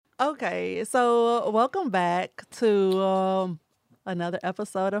Okay, so welcome back to another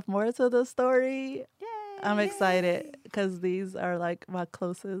episode of More to the Story. Yay. I'm excited because these are like my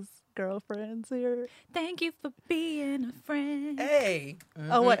closest girlfriends here. Thank you for being a friend. Hey.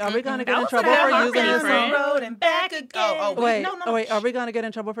 Oh, wait, are we going to get in was trouble a for good using this friend. song? Road and back again. Wait, no. wait, are we going to get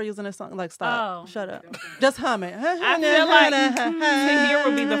in trouble for using this song? Like, stop. Oh. Shut up. Just hum it. I feel like Tahir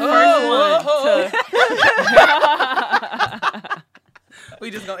would be the first one to... We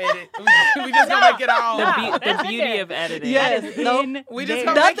just gonna edit. We just gonna make it all. The beauty of editing. Yes, no. We just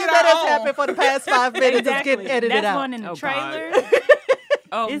gonna Nothing make it that has all. happened for the past 5 minutes Exactly. is getting edited That's out. one in the trailer.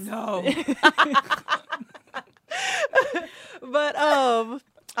 Oh It's- no. But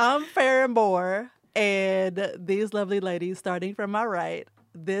I'm Farron Moore, and these lovely ladies, starting from my right,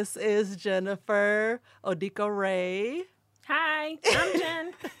 this is Jennifer Odiko Ray, Hi, I'm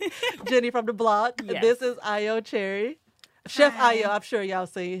Jen. Jenny from the block. Yes. This is Io Cherry. Chef Io, I'm sure y'all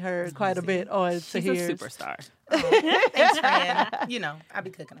seen her quite a bit on She's a Tahir's. superstar. Thanks, friend. You know, I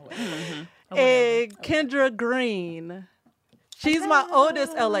be cooking away. And Kendra Green. She's my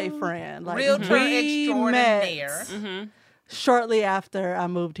oldest LA friend. Like, Realtor we extraordinaire. met shortly after I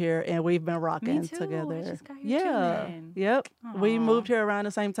moved here, and we've been rocking Me too. I together. just got here too, man. Yep. We Aw. moved here around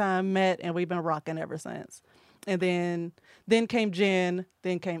the same time, met, and we've been rocking ever since. And then came Jen,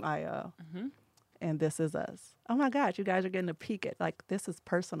 then came Io, and this is us. Oh my God, you guys are getting a peek at, like, this is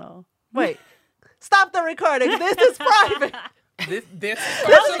personal. Wait, stop the recording. This is private. This is This is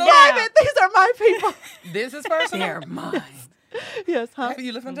personal. private. These are my people. This is personal. They're mine. Yes, huh? Have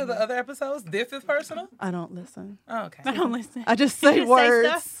you listened to the other episodes? This is personal. I don't listen. Oh, okay. I don't listen. I just say just say words.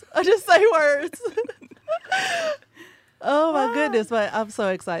 stuff? I just say words. Oh my goodness, but I'm so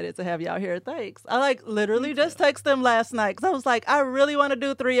excited to have y'all here. Thanks. I like literally just texted them last night because I was like, I really want to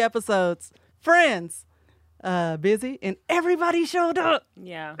do 3 episodes. Friends, busy, and everybody showed up.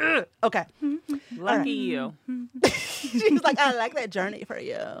 Yeah. Okay. Lucky you. She was like, I like that journey for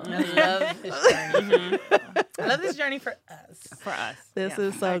you. I love this journey. I love this journey for us. For us. This Yeah.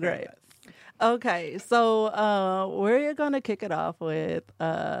 is so great. Okay, so we're going to kick it off with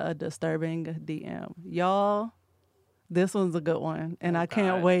a disturbing DM. Y'all, this one's a good one, and I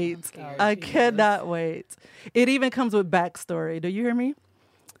can't God. wait. scared. I Jesus. cannot wait. It even comes with backstory. Do you hear me?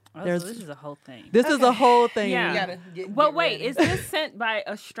 Oh, There's- so this is a whole thing. This is a whole thing. Yeah. You gotta get But wait, ready. is this sent by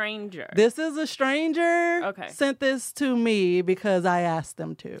a stranger? This is a stranger Okay. sent this to me because I asked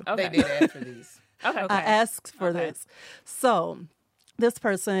them to. Okay. They did ask for these. Okay. I asked for Okay. this. So this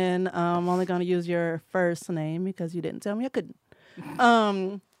person, I'm only going to use your first name because you didn't tell me I couldn't.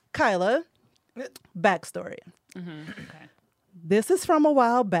 Kyla, backstory. Okay. This is from a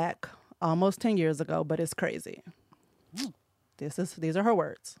while back, almost 10 years ago, but it's crazy. These are her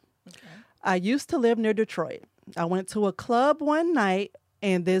words. I used to live near Detroit. I went to a club one night,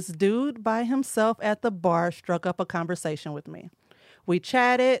 and this dude by himself at the bar struck up a conversation with me. We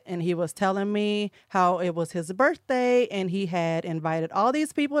chatted, and he was telling me how it was his birthday, and he had invited all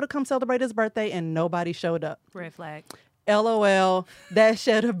these people to come celebrate his birthday, and nobody showed up. Red flag. LOL, that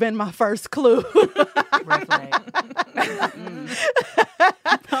should have been my first clue. Red flag.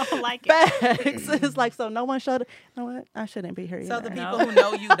 I don't like it. Facts. It's like, so no one showed up. You know what? I shouldn't be here So either. the people who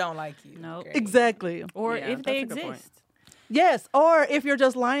know you don't like you. Nope. Great. Exactly. Or Yeah, if they that's a good point. exist. Yes, or if you're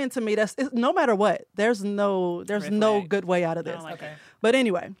just lying to me, no matter what. There's no Red no flag. good way out of I this. don't like Okay. But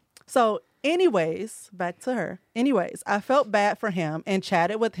anyway, so back to her. Anyways, I felt bad for him and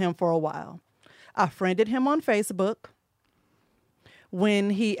chatted with him for a while. I friended him on Facebook.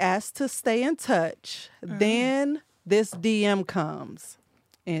 When he asked to stay in touch, then this DM comes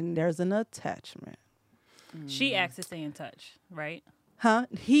and there's an attachment. She asked to stay in touch, right? Huh?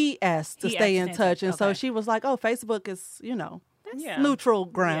 He asked to He stay asked in to touch. And so okay. she was like, oh, Facebook is, Yeah. neutral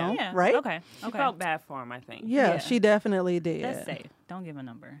ground, Yeah. right? Okay. She Okay. felt bad for him, I think. Yeah, Yeah. she definitely did. That's safe. Don't give a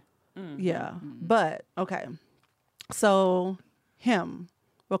number. Yeah. But, okay. So,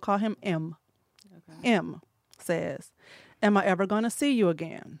 we'll call him M. M says, am I ever going to see you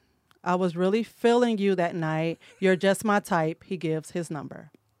again? I was really feeling you that night. You're just my type. He gives his number.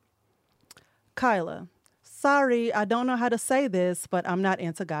 Kyla, sorry, I don't know how to say this, but I'm not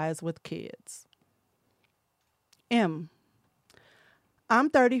into guys with kids. M, I'm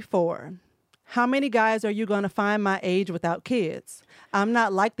 34. How many guys are you going to find my age without kids? I'm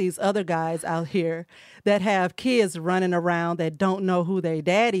not like these other guys out here that have kids running around that don't know who their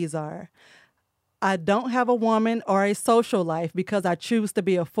daddies are. I don't have a woman or a social life because I choose to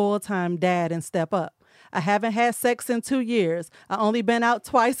be a full-time dad and step up. I haven't had sex in 2 years. I only been out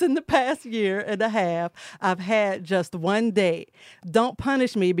twice in the past year and a half. I've had just one date. Don't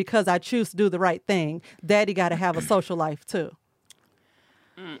punish me because I choose to do the right thing. Daddy got to have a social life too.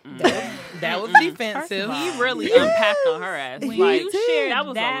 That was defensive. all, He really unpacked on her ass. When Like, you share that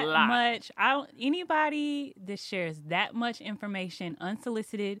was that a lot. much, anybody that shares that much information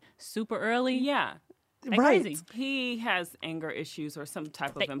unsolicited super early, Yeah. they Right. crazy. He has anger issues or some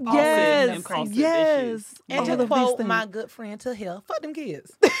type of They- impulsive yes. issues. And All to of these quote things. my good friend to hell, fuck them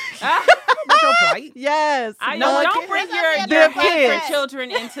kids. That's your plight. Yes. I No, know. I Don't can't- bring They're your hate kids. for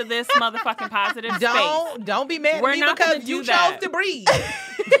children into this motherfucking positive space. Don't be mad We're at me not gonna because you do that. chose to breed.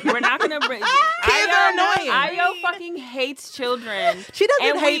 We're not gonna bring. Kids are annoying. Ayo fucking hates children. She doesn't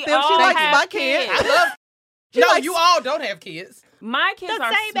And hate we them. She all likes have my kids. kids. I love. She No, likes- you all don't have kids, My kids The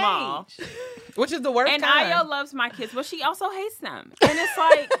are same small, age. which is the worst and kind. Ayo loves my kids, but she also hates them. And it's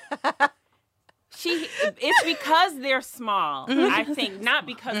like it's because they're small. I think not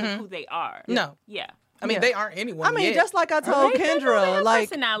because of who they are. No. Yeah. I mean, Yeah. they aren't anyone. I mean, yet. just like I told They definitely Kendra, have like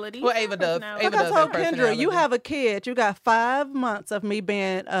personality. Well, Ava does. Personality. Like Ava I does told have Kendra, you personality. have a kid. You got 5 months of me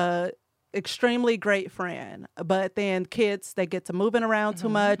being a extremely great friend, but then kids, they get to moving around too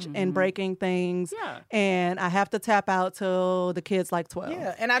much and breaking things. Yeah. And I have to tap out till the kid's like 12.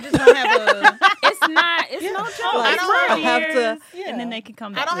 Yeah, and I just don't have a. It's not. It's Yeah. no Like, joke. I It's don't real. have to- Years, Yeah. and then they can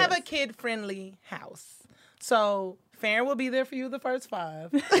come I back. don't have a Yes. kid-friendly house, so Farron will be there for you the first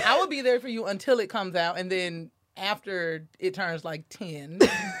 5. I will be there for you until it comes out, and then after it turns like 10,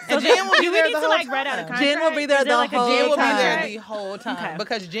 and Jen will be Do we there need the to whole like write out a time. contract? Jen will be there Is the like a whole Jen will be time. there the whole time Okay.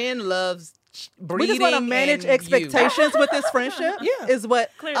 because Jen loves We breeding. just want to manage and expectations with this friendship. Yeah. is what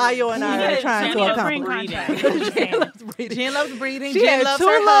Clearly. Ayo and I Yeah, are trying Jen to is accomplish. You. Jen loves breeding. She Jen had loves two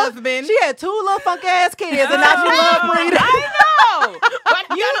her little, husband. She had 2 little funk ass kids, and now she loves breeding. I know.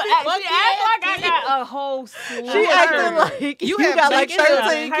 But You act fuck like I got a whole slew. She acting like You you have got like two children.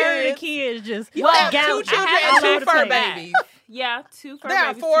 13 Her kids. kids just You have 2 gouging children I and have 2 all over fur the place. babies. Yeah, 2 fur There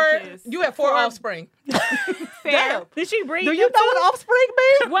are babies, 4. 2 kids. You have 4 offspring. Fair. Did she breed? Do you know what offspring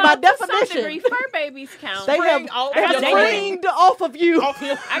means? Well, My to some definition. degree, fur babies count. They have all- I gotta all- take springed off of you.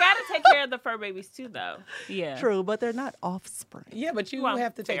 I gotta take care of the fur babies too, though. Yeah. True, but they're not offspring. Yeah, but you Well,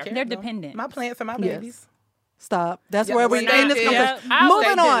 have to take fair. care They're of them. dependent. My plants are my Yes. babies. Stop. That's Yeah, where we're we not- end this yeah. conversation. I will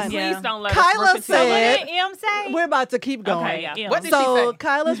Moving say on. this, Yeah. Please don't let Kyla us rip into said- it. What did M say? We're about to keep going. Okay, yeah. What did So she say?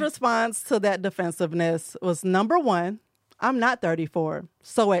 Kyla's response to that defensiveness was number 1, I'm not 34.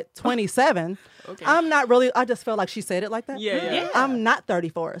 So at 27, Okay. I'm not really, I just felt like she said it like that. Yeah. I'm not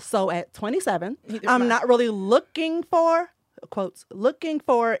 34. So at 27, Neither I'm am I. not really looking for, quotes, looking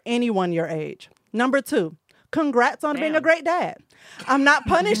for anyone your age. Number 2, congrats on being a Damn. great dad. I'm not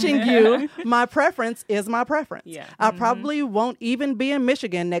punishing you. My preference is my preference. Yeah. I probably won't even be in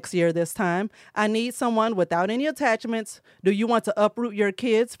Michigan next year this time. I need someone without any attachments. Do you want to uproot your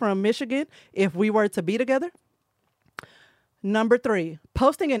kids from Michigan if we were to be together? Number 3,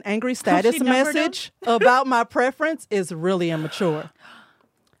 posting an angry status she numbered message about my preference is really immature.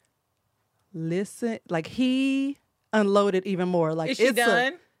 Listen, like he unloaded even more. Like Is she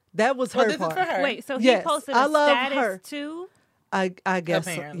done? That was Well, her this part. is for her. Wait, so he Yes, posted I a love status her. too? I guess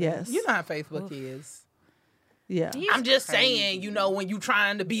Apparently. yes. You know how Facebook is. Yeah. I'm just saying, when you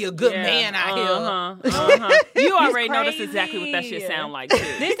trying to be a good man out here. You already know that's crazy. exactly what that shit sound like too.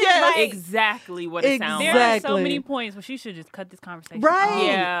 This Yes. is like, Exactly what it sounds there like. are so Exactly. many points where she should just cut this conversation. Right. off.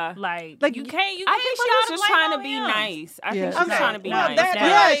 Yeah. Like you can't. I think she was just trying to be nice. I think she was Okay. trying to be Well, nice. that- But-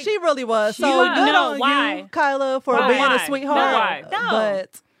 Yeah, Like- she really was. So was. good No, on why? you, Kyla, for Why? being Why? a sweetheart. Why? No.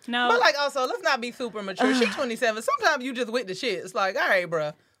 But No, But like, also, let's not be super mature. She's 27. Sometimes you just with the shit. It's like, all right,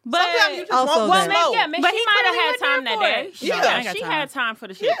 bruh. But Sometimes you just also want that- to maybe, smoke. yeah, maybe But she he might clearly have had wasn't time there that for day. it. Yeah. I ain't got She time. had time for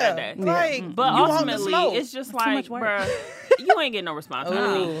the shit that day. like, But you want to ultimately, smoke. it's just Too like, much work. bruh, you ain't getting no response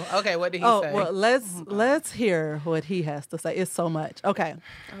from me. Ooh, okay, what did he oh say? well, let's hear what he has to say. It's so much. Okay.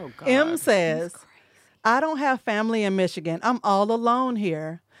 Oh, God. M says, I don't have family in Michigan. I'm all alone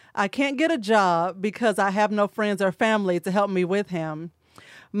here. I can't get a job because I have no friends or family to help me with him.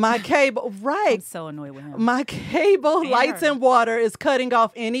 My cable, right. I'm so annoyed with him. My cable, lights, and water is cutting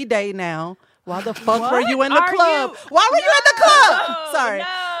off any day now. Why the fuck were you in the Are club? you- Why were you in the club? Sorry.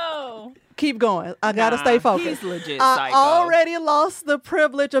 No. Keep going. I gotta stay focused. He's legit I psycho. already lost the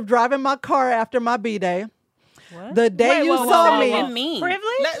privilege of driving my car after my B-Day. What? The day Wait, you whoa, saw whoa, me. whoa, What whoa. you mean?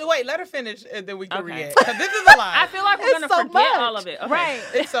 Privilege? Let her finish, and then we can Okay. react. Because this is a lot. I feel like we're It's going to so forget much. all of it. Okay. Right.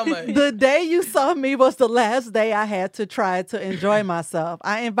 It's so much. The day you saw me was the last day I had to try to enjoy myself.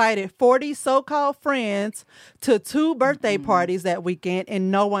 I invited 40 so-called friends to 2 birthday parties that weekend,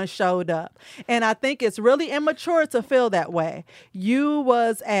 and no one showed up. And I think it's really immature to feel that way. You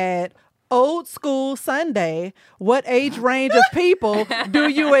was at Old School Sunday. What age range of people do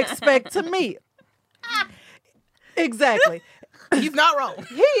you expect to meet? Exactly. He's not wrong.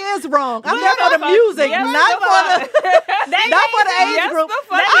 He is wrong. I'm there for the music, not for the age group.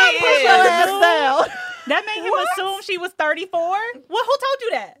 I'll push your ass down. That made him assume she was 34. Well, who told you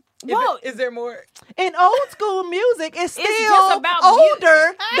that? Well, is there more? In old school music, it's still just about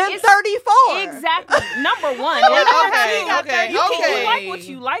older than 34. Exactly. Number one. Okay. You like what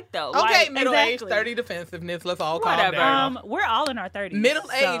you like, though. Okay, Like, middle age, 30 defensiveness. Let's all calm Whatever. down. We're all in our 30s. Middle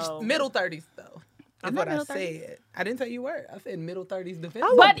age, so- middle 30s, though. I'm Is what not I middle 30s. said. I didn't say you were. I said middle 30s defensive.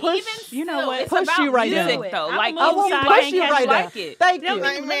 I But will push, even you know still, what? it's push about you right music, now. though. I'm Like, a I will Inside push can't you catch right you now. like it. Thank Let you. me-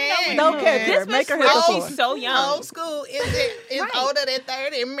 Like, man. Don't catch her. This Make her was hit the so- floor. so young. Old school is older than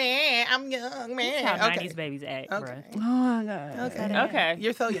 30. Man, I'm young, man. That's how Okay. 90s babies act, Okay. bruh. Oh my God. Okay.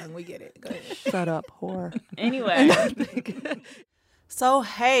 You're so young. We get it. Go ahead. Shut up, whore. Anyway. So,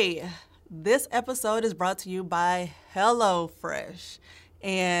 hey, this episode is brought to you by HelloFresh.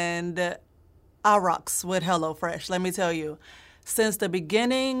 And I rocks with HelloFresh, let me tell you. Since the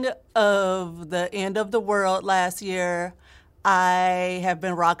beginning of the end of the world last year, I have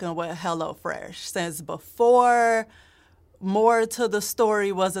been rocking with HelloFresh. Since before more to the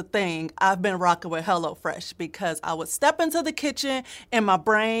story was a thing, I've been rocking with HelloFresh because I would step into the kitchen and my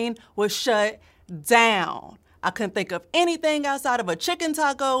brain would shut down. I couldn't think of anything outside of a chicken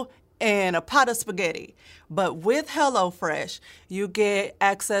taco and a pot of spaghetti. But with HelloFresh, you get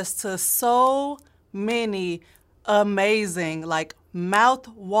access to so many amazing, like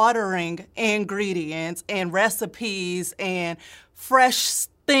mouth-watering ingredients and recipes and fresh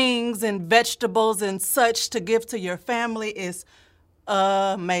things and vegetables and such to give to your family. Is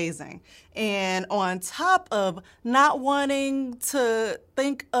amazing. And on top of not wanting to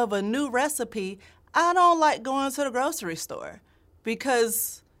think of a new recipe, I don't like going to the grocery store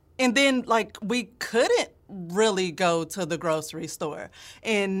because, and then like we couldn't really go to the grocery store.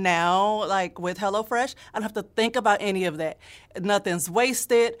 And now, like with HelloFresh, I don't have to think about any of that. Nothing's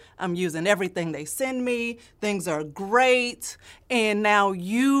wasted. I'm using everything they send me. Things are great. And now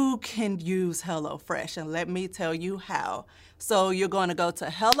you can use HelloFresh. And let me tell you how. So you're going to go to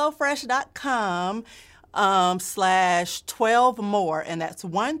HelloFresh.com /12more. And that's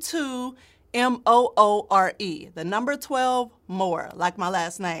 12 MOORE, the number 12 more, like my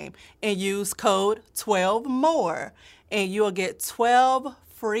last name, and use code 12 more, and you'll get 12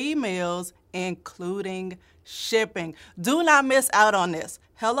 free meals, including shipping. Do not miss out on this.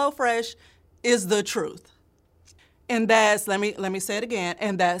 HelloFresh is the truth. And that's, let me say it again,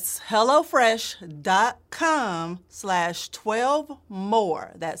 and that's HelloFresh.com /12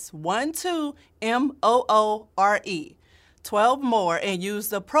 more. That's 12 MOORE. 12 more, and use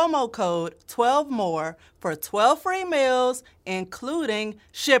the promo code 12 more for 12 free meals, including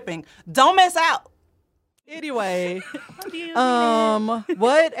shipping. Don't miss out. Anyway,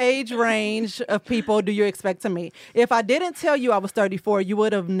 what age range of people do you expect to meet? If I didn't tell you I was 34, you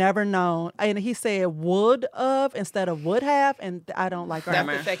would have never known. And he said would of instead of would have, and I don't like that.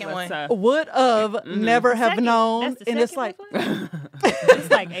 That's the second one. Would of never have known, That's the and it's second like one? It's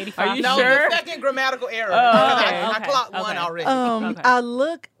like 85. Are you No, sure? the second grammatical error. okay, I clocked okay. one already. Okay.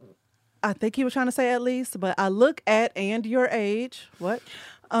 I think he was trying to say at least, but I look at and your age. What?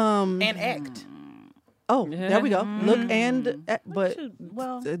 And act. Oh, there we go. Look and, but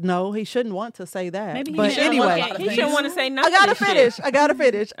Well, no, he shouldn't want to say that. maybe he but shouldn't anyway, want He shouldn't want to say I nothing. gotta finish. I gotta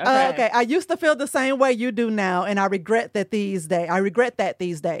finish. Okay. Okay. I used to feel the same way you do now, and I regret that these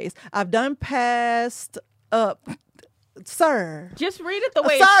days. I've done passed up, sir. Just read it the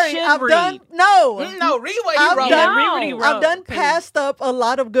way Sorry, it should I've read. done no. No, read what you I've wrote. done- read what he wrote. I've done please. passed up a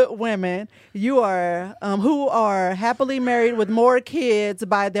lot of good women. You are who are happily married with more kids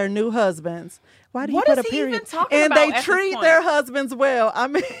by their new husbands. Why do you What put is a he even period? talking And about they at this treat point? their husbands well. I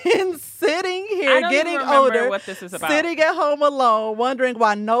mean, sitting I here don't getting even remember older, what this is about. sitting at home alone, wondering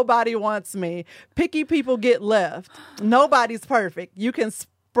why nobody wants me. Picky people get left. Nobody's perfect. You can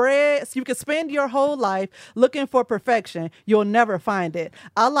spend your whole life looking for perfection. You'll never find it.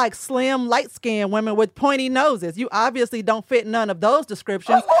 I like slim, light-skinned women with pointy noses. You obviously don't fit none of those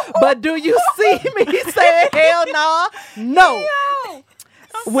descriptions. But do you see me saying hell nah? No.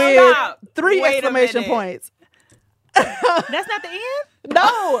 With Stop. 3 Wait a exclamation minute. points. That's not the end?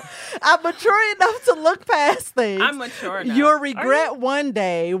 No, I'm mature enough to look past things. I'm mature enough. You'll regret one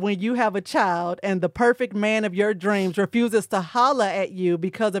day when you have a child and the perfect man of your dreams refuses to holler at you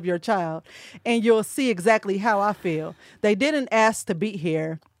because of your child. And you'll see exactly how I feel. They didn't ask to be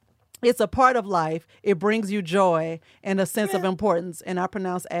here. It's a part of life. It brings you joy and a sense of importance. And I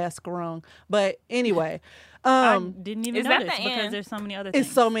pronounce ask wrong. But anyway, I didn't even is that notice the because end? there's so many other things.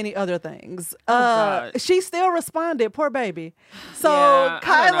 It's so many other things. God. She still responded, poor baby. So Yeah, I don't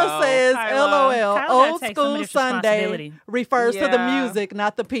Kyla know. says, Kyla. LOL, Kyla gotta old take some of school this Sunday responsibility. refers to the Yeah. music,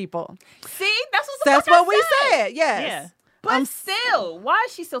 not the people. See, that's That's what what we said. Yes. Yeah. But still, why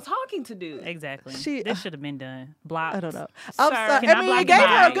is she still talking to dude? Exactly. She- this should have been done. Blocked. I don't know. Sir, I'm sorry. can I I mean, block it gave you?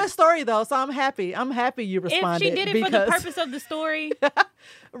 her a Bye. good story though, so I'm happy. I'm happy you If responded. she did it for the because- purpose of the story,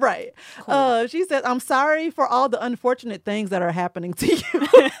 Right. She said, I'm sorry for all the unfortunate things that are happening to you.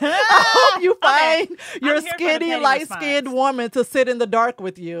 I hope you find your I'm here for the skinny, petty light-skinned response. woman to sit in the dark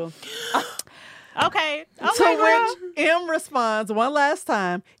with you. okay. To which M responds one last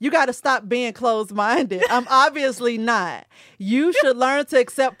time, you got to stop being closed-minded. I'm obviously not. You should learn to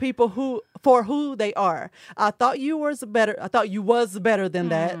accept people for who they are. I thought you was better than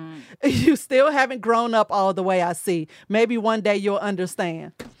that. You still haven't grown up all the way I see. Maybe one day you'll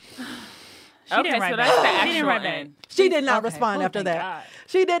understand. She Okay, didn't write so back. that's the She didn't actual write back. end. She did not Okay. respond Oh, after thank that. God.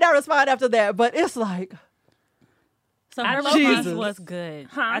 She did not respond after that, but it's like, So I her love response Jesus. was good.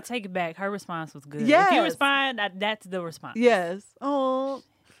 Huh? I take it back. Her response was good. If Yes. you respond, that's the response. yes. Oh,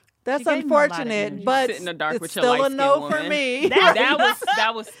 that's She gave him a lot of unfortunate, energy. but Sit in the dark it's with your still a light-skinned no for woman. me.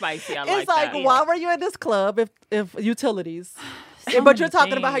 That was spicy. I It's like, that. why were you at this club if utilities? So but you're many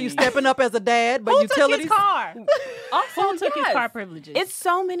talking about how you things. stepping up as a dad, but Who took utilities. his car? Also, Who took his yes. car privileges? It's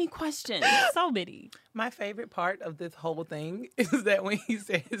so many questions. so many. My favorite part of this whole thing is that when he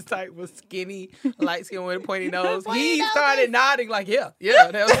said his type was skinny, light skin with a pointy nose, he started nodding like, yeah,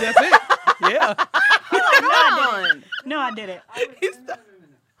 that's it. Yeah. Come on. No, I didn't. He sta-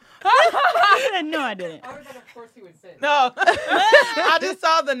 No, I didn't. No. I just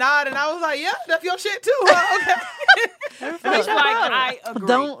saw the nod and I was like, yeah, that's your shit too, huh? Okay. He's like, I agree.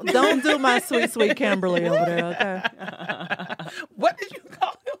 Don't do my sweet Kimberly over there, okay? What did you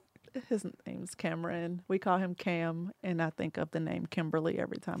call him? His name's Cameron. We call him Cam, and I think of the name Kimberly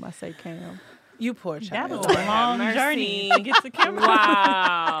every time I say Cam. You poor That child. was a long mercy. journey to get to Kimberly.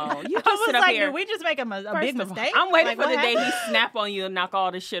 Wow. You I just was sit up like, here. did we just make a big First of all, mistake? I'm waiting Like, for the what day happened? he snap on you and knock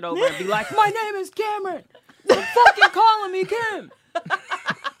all this shit over and be like, my name is Cameron. Stop fucking calling me Kim.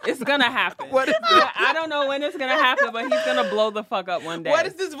 It's gonna happen. What is I don't know when it's gonna happen, but he's gonna blow the fuck up one day. What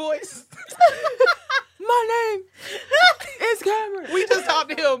is this voice? my name? Is Cameron. We just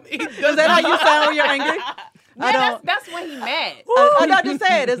talked to him. He Is that how you sound when you're angry? I don't. That's when he mad. I just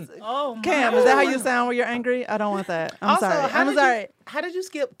said it's Oh, my Cam. Is that how you sound when you're angry? I don't want that. I'm Also, sorry. how I'm did sorry. You, how did you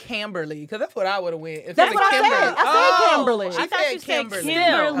skip Camberly? Because that's what I would have went. If That's it what was I Kimberly. said. I said Kimberly. She I thought said you said Kimberly.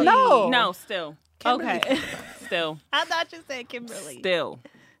 Kimberly. No. No, still. Okay. Still. I thought you said Kimberly. Still.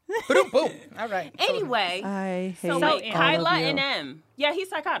 Boom, boom. All right. Anyway. I hate So all wait, of Kyla you. and M. Yeah, he's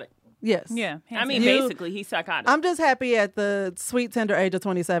psychotic. Yes. Yeah. I mean, You- basically, he's psychotic. I'm just happy at the sweet, tender age of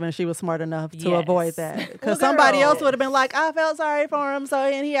 27, she was smart enough to Yes. avoid that. Because Well, somebody girl. else would have been like, I felt sorry for him,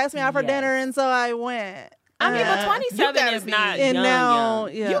 and he asked me out for Yes. dinner, and so I went. I mean, but you 27 gotta is be- not And young, now,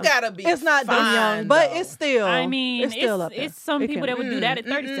 young. yeah. You gotta be It's not dumb fine, young, but though. it's still. I mean, it's still up there. it's some It people can that would do that at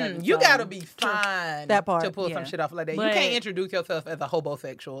 37. You so. gotta be fine That part. to pull Yeah. some shit off like that. You But- can't introduce yourself as a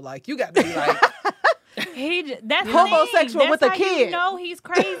hobosexual. Like you got to be like, That's the Homosexual thing. with That's a how kid. You know he's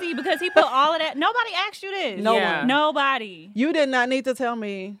crazy because he put all of that. Nobody asked you this. No Yeah. one. Nobody. You did not need to tell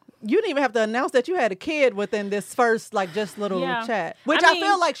me. You didn't even have to announce that you had a kid within this first, just little Yeah. chat. Which I I, mean-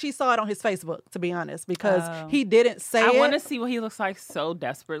 feel like she saw it on his Facebook, to be honest, because Oh. he didn't say I it. want to see what he looks like so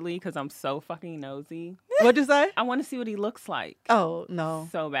desperately because I'm so fucking nosy. What'd you say? I want to see what he looks like Oh, no.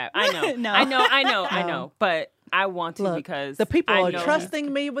 so bad. I know. No. I know. I No. know. But I want to Look, because the people I are know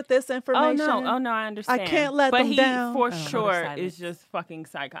trusting me with this Oh information. no, I understand. can't let but them he, down. for Oh. sure, Silence. is just fucking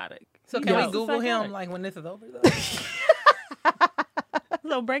psychotic. so He's can we just Google him psychotic. like when this is over though?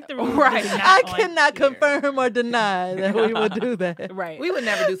 So break the rules. Right. This is not I on cannot here. confirm or deny that we would do that. Right. We would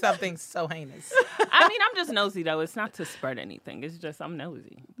never do something so heinous. I mean, I'm just nosy though. It's not to spread anything. It's just I'm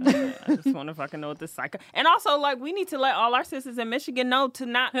nosy. I just want to fucking know what this psycho. And also, we need to let all our sisters in Michigan know to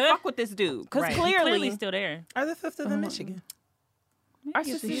not fuck with this dude because Right. He's clearly still there. Are the sisters in Michigan? our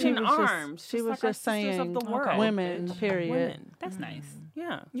She sisters She in was just- arms. she was like our just sisters saying of the world. women, bitch. period. Women. That's nice.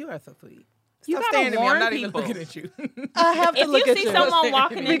 Yeah. You are so sweet. You Stop gotta staring at me. I'm warn not people. even looking at you. I have to If look you at see you. someone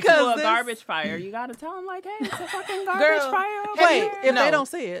walking into Because a this- garbage fire, you gotta tell them hey, it's a fucking garbage Girl, fire. Over Wait, here. if No. they don't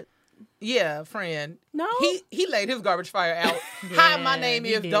see it. Yeah, friend. No? He laid his garbage fire out. Hi, my Yeah, name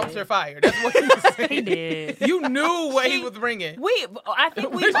he is did. Dumpster Fire. That's what he was saying. He did. You knew what he was bringing. I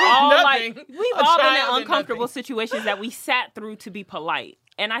think Which we've is all nothing. we've A all been child in did uncomfortable nothing. situations that we sat through to be polite,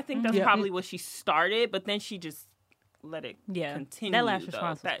 and I think that's Yeah. probably what she started. But then she just let it Yeah, continue. that last though.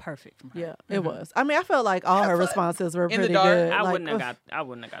 response was That- perfect from her. Yeah, it was. I mean, I felt like all her responses were In the pretty dark, good. I Like, wouldn't have got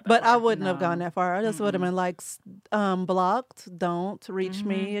that. but I far. wouldn't have No. gone that far. I just would have been like, blocked. Don't reach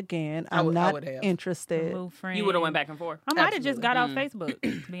me again. I'm I not would have. interested. Remove friend. You would have went back and forth. I might have just Absolutely. got off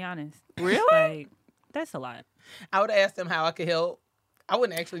Facebook, to be honest. Really? Like, that's a lot. I would have asked them how I could help. I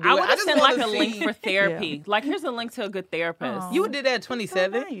wouldn't actually do I it. would have just sent like wanna a link see- for therapy. Like, here's a link to a good therapist. Aw. You did that at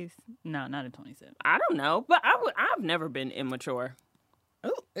 27. Nice. No, not at 27. I don't know, but I've never been immature.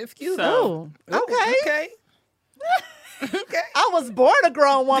 Oh, excuse me. Oh, okay. Okay. Okay. I was born a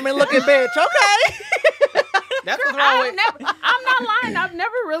grown woman looking bitch. Okay. That's what's wrong with. I'm not lying. I've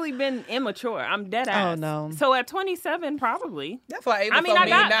never really been immature. I'm dead ass. Oh, no. So at 27, probably. That's why Ava I mean, so I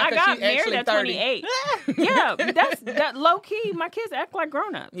mean got now, 'cause married she actually at 30. 28. Yeah, that low key. My kids act like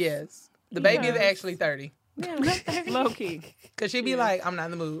grown ups. Yes. The baby is Yes. actually 30. Yeah, low key. Because she'd be like, I'm not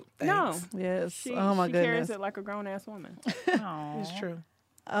in the mood. No, Thanks. Yes. she, Oh my she carries goodness. it like a grown ass woman. It's true.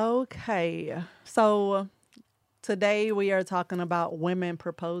 Okay. So today we are talking about women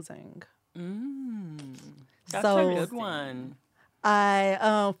proposing. That's So- a good one.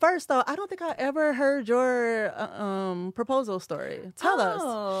 I first though, I don't think I ever heard your proposal story. Tell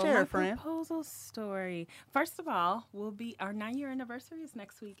us, share my a friend. proposal story. First of all, our 9-year anniversary is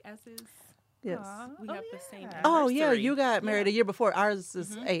next week, as is. Yes. We have the same. Oh yeah, anniversary. you got married a year before. Ours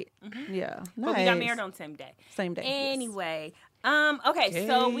is 8. Yeah, But we got nice. married on the same day. Same day. yes. Anyway, okay,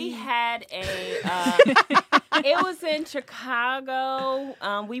 so we had it was in Chicago.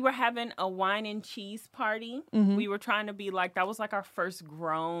 We were having a wine and cheese party. We were trying to be like, that was like our first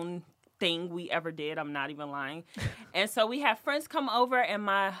grown thing we ever did. I'm not even lying. And so we had friends come over, and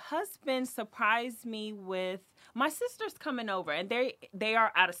my husband surprised me with my sister's coming over, and they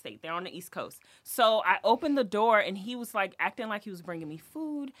are out of state. They're on the East Coast. So I opened the door, and he was like acting like he was bringing me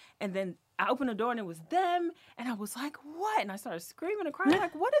food. And then I opened the door, and it was them. And I was like, what? And I started screaming and crying,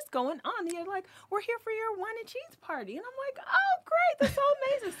 like, what is going on? And they're like, we're here for your wine and cheese party. And I'm like, oh, great. That's so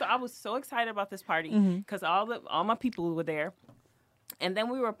amazing. So I was so excited about this party because all my people were there. And then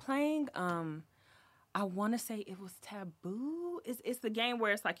we were playing, I want to say it was Taboo. It's the game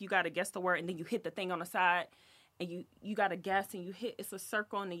where it's like you got to guess the word, and then you hit the thing on the side. And you got to guess, and you hit, it's a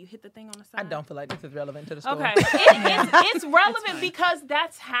circle, and then you hit the thing on the side. I don't feel like this is relevant to the story. Okay. It's relevant because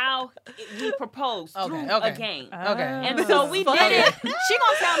that's how we proposed through a game. Okay. And so we did it. She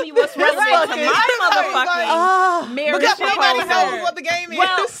gonna tell me what's relevant to my motherfucking marriage Because nobody proposal. knows what the game is.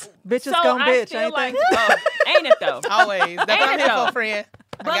 Well, Bitches so gonna I bitch, feel ain't like, they? ain't it though? Always. That's what I'm Ain't it here for, though? friend.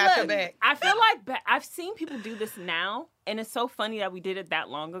 I But got your look, back. I feel like I've seen people do this now, and it's so funny that we did it that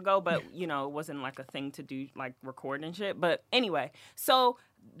long ago, but, it wasn't like a thing to do, like record and shit. But anyway, so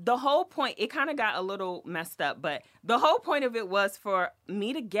the whole point, it kind of got a little messed up, but the whole point of it was for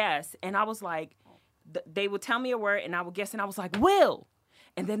me to guess, and I was like, they would tell me a word, and I would guess, and I was like, Will.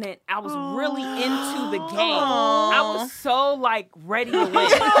 And then I was really into the game. I was so like ready to win.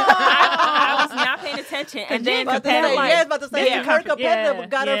 I was not paying attention. And then About to say, about to say, Yeah. her competitor Yeah.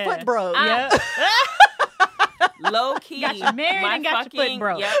 got her foot broke. Low key. Got you married my and got your foot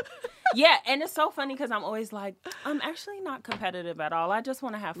broke. Yep. Yeah, and it's so funny because I'm always like, I'm actually not competitive at all. I just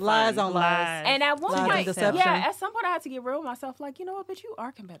want to have fun. Lies on lies. And at one Lies and point, deception. yeah, at some point I had to get real with myself. Like, you know what, but you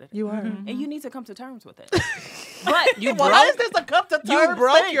are competitive. You are. And you need to come to terms with it. But you Why is this a come to terms? You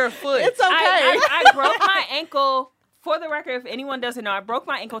broke thing? your foot. It's okay. I broke my ankle. For the record, if anyone doesn't know, I broke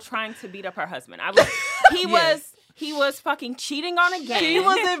my ankle trying to beat up her husband. He was fucking cheating on a game. She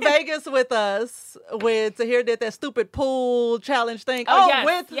was in Vegas with us to hear that stupid pool challenge thing. Oh,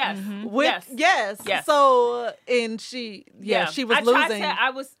 yes. So and she she was I losing.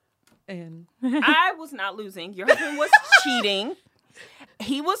 And and I was not losing. Your husband was cheating.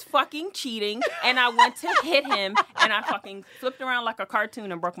 He was fucking cheating, and I went to hit him, and I fucking flipped around like a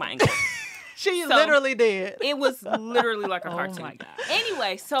cartoon and broke my ankle. she So- literally did. It was literally like a cartoon. my God.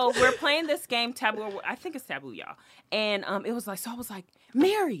 Anyway, so we're playing this game, Taboo. I think it's Taboo, y'all. And it was like, so I was like,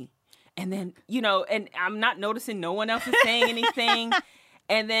 Mary. And then, and I'm not noticing no one else is saying anything.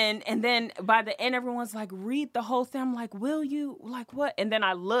 And then by the end, everyone's like, read the whole thing. I'm like, will you? Like, what? And then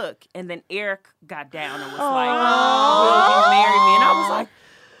I look, and then Eric got down and was like, will you marry me? And I was like,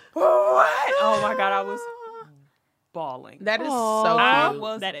 what? Oh my God, I was bawling. That is I so cute.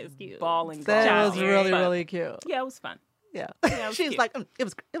 was That is cute. bawling. That bawling. was really, But, really cute. Yeah, it was fun. Yeah. it was She's cute. like, it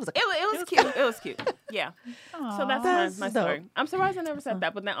was It was cute. It was cute. Yeah. So That's that's my dope. story. I'm surprised I never said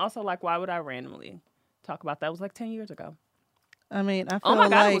that. But then also, like, why would I randomly talk about that? It was like 10 years ago. I mean, I feel Oh my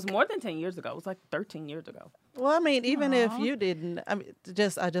God, like it was more than 10 years ago. It was like 13 years ago. Well, I mean, even if Aw. you didn't,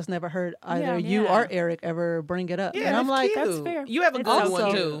 I just never heard either Yeah, you yeah. or Eric ever bring it up. Yeah, and I'm that's like, cute. That's fair. You have a It's good so one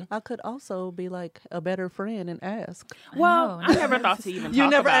cute. too. I could also be like a better friend and ask. Well, know. I never thought to even You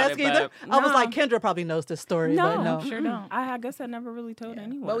talk never about ask it, either? but I was no. like, Kendra probably knows this story, but No. no. Sure don't. I guess I never really told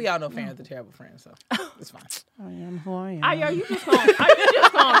anyone. But we all know Farron's a terrible friend, so it's fine. I am who I am. Are you just gonna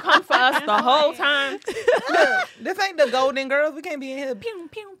come for us the whole time? Look, this ain't the Golden Girls. We can't be in here. Pew,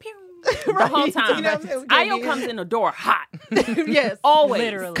 pew, pew. The whole time. You know what I'm saying? We can't Ayo be comes in the door hot. Yes. Always.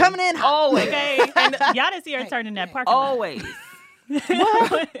 Literally. Coming in hot. Always. Okay. And y'all didn't see her turning that parking lot. Always.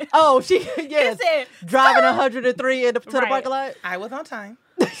 Oh, yes. said, Driving 103 to the Right. parking lot. I was on time.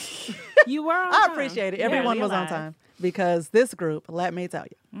 You were on I time. appreciate it. Yeah, Everyone we was on alive. time because this group, let me tell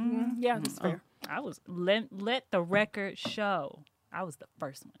you. Yeah, that's fair. I was let the record show. I was the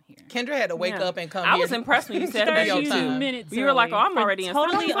first one here. Kendra had to wake Yeah. up and come I here. was impressed when you said Be that. on 30 time. minutes. You were like, early "Oh, I'm for already in."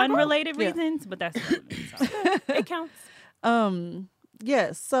 totally I was like, "Oh." unrelated Yeah. reasons, but that's so. It counts.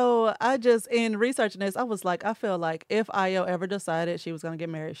 Yes. So I just, in researching this, I was like, I feel like if Ayo ever decided she was going to get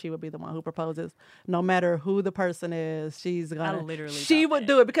married, she would be the one who proposes. No matter who the person is, she's going to. literally She thought would that.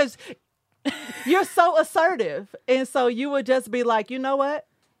 do it because you're so assertive. And so you would just be like, you know what?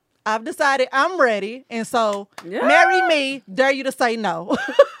 I've decided I'm ready. And so marry me. Dare you to say no.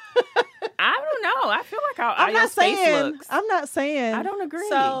 I don't know. I feel like how I'm not Ayo's face saying. looks. I'm not saying. I don't agree.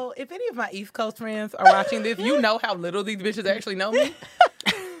 So, if any of my East Coast friends are watching this, you know how little these bitches actually know me.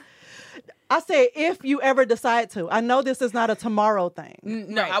 I said, if you ever decide to. I know this is not a tomorrow thing.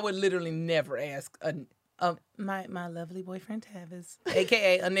 No, I would literally never ask my lovely boyfriend Tavis,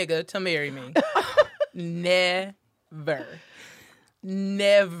 aka a nigga, to marry me.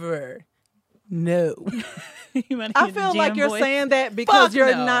 Never. No. I feel like you're saying that because Fuck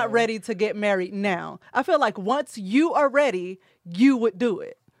you're no. not ready to get married now. I feel like once you are ready, you would do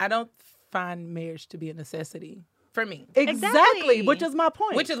it. I don't find marriage to be a necessity for me. Exactly, which is my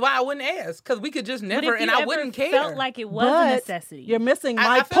point. Which is why I wouldn't ask, because we could just But never, if and you I ever wouldn't care. felt like it was a But necessity. you're missing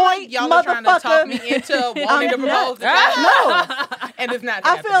my I feel point, like y'all are trying to talk motherfucker. me into wanting to propose to No, God, and it's not.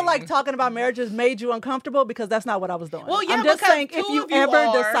 I feel happening. like talking about marriages made you uncomfortable because that's not what I was doing. Well, yeah, I'm just because saying if two you of you ever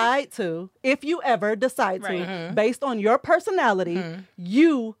are- decide to, Right. based on your personality,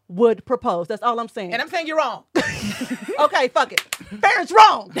 you would propose. That's all I'm saying. And I'm saying you're wrong. Okay, fuck it. Parents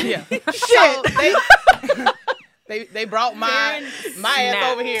wrong. Yeah. Shit. They brought my ass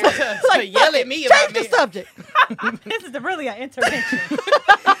snapped. over here to yell at me about Change the me. subject. This is really an intervention.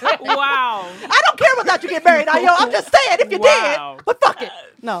 Wow. I don't care about you get married, Ayo. I'm just saying if you Wow. did. But fuck it.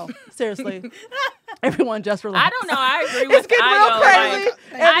 No, seriously. Everyone just relax. I don't know. I agree with It's getting Ayo. real crazy.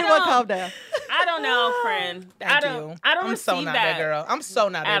 Like, Everyone don't- calm down. I don't know, friend. Thank I you. don't I'm receive so not that girl. I'm so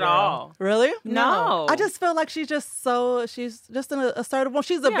not that at girl. all. Really? No. I just feel like she's just an assertive one.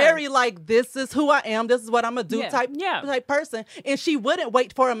 She's a Yeah. very like, this is who I am. This is what I'm going to do Yeah. type person. And she wouldn't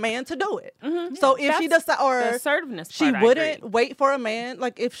wait for a man to do it. So if she That's decide, or The assertiveness she part, I wouldn't agree. wait for a man.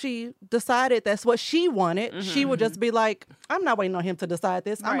 Like if she decided that's what she wanted, she would just be like, I'm not waiting on him to decide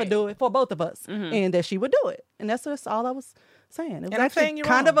this. I'm going Right. to do it for both of us. And that she would do it. And that's just all I was saying. It was And I'm actually saying you're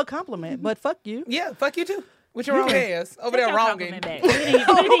kind wrong. of a compliment, but fuck you. Yeah, fuck you too. With your wrong ass. Over Take there your wronging. compliment back. Put it in-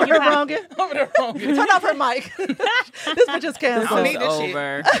 put it in We're your pocket. wronging. Over there wronging. Turn off her mic. This bitch is canceled. I need this shit.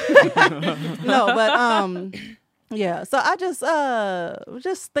 Over. No, but yeah. So I just was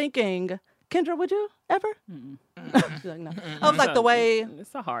just thinking, Kendra, would you ever? She's like, no. I was like the way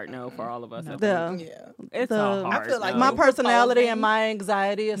It's a hard no for all of us. I think. the Yeah. It's the- a hard I feel like no. my you personality proposing- and my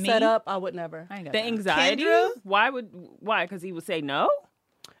anxiety is Me? set up. I would never. I ain't got The time. anxiety? Kendra? Why? Because he would say no?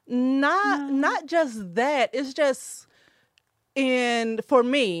 Not just that. It's just for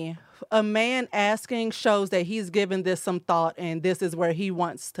me, a man asking shows that he's given this some thought and this is where he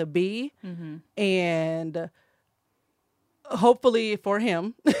wants to be. And hopefully for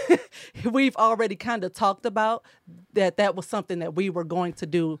him, we've already kind of talked about that was something that we were going to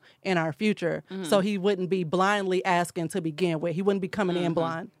do in our future. So he wouldn't be blindly asking to begin with. He wouldn't be coming in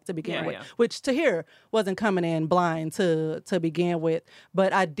blind to begin Yeah, with, yeah. which Tahir wasn't coming in blind to begin with.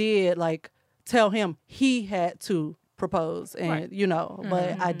 But I did like tell him he had to propose and, Right.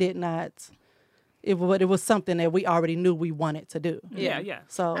 but I did not. It was something that we already knew we wanted to do. Yeah.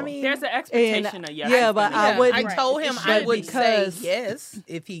 So I mean, There's an expectation of yes. yeah, but I would. I told him I But would say because- yes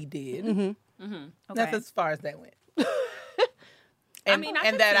if he did. That's Okay. as far as that went. I mean, I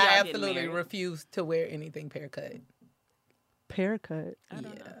and could that see I y'all getting absolutely married. refuse to wear anything pear cut. Haircut. Yeah.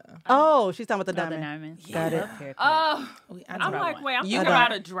 Oh, she's talking about the Oh, the diamond. diamond. Got it. Love haircut. Oh, I I'm don't- like, wait, I'm You thinking don't.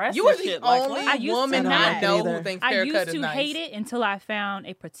 about a dress You are and the shit. Like, only what? I used to woman not I know either. who thinks I hair used cut to is nice. hate it until I found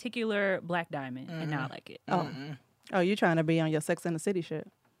a particular black diamond, and now I like it. Oh, you trying to be on your Sex and the City shit?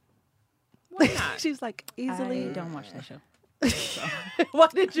 Why not? She's like, easily. I don't watch that show. Why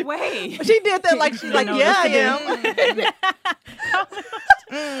did you? Wait. She did that like she's like, know yeah, what I to am.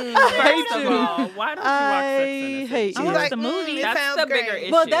 First of all, why don't you watch Sex and the City? hate I you. watched Like, the movie. it That's sounds the bigger great.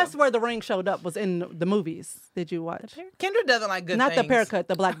 issue. Well, that's where the ring showed up. Was in the movies. Did you watch? Kendra doesn't like good Not things. the haircut,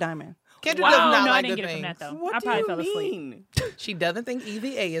 the black diamond. Kendra Wow. does not No, I like didn't good get it from things. that though. What I do probably you fell asleep. mean? She doesn't think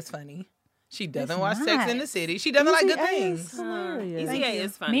Easy A is funny. She doesn't It's watch Sex in the not. City. She doesn't like good Easy A is things. hilarious. Easy A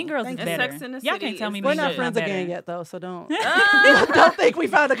is funny. Mean Girls is Thank you. better. Sex and the Y'all City can't tell is me We're Mean not Girls is friends better. again yet, though, so don't Ah, don't think we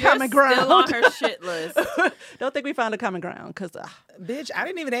found a you're common still on ground. her shit list. Don't think we found a common ground because Bitch, I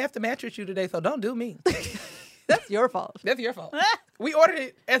didn't even have to match with you today, so don't do me. that's your fault. That's your fault. We ordered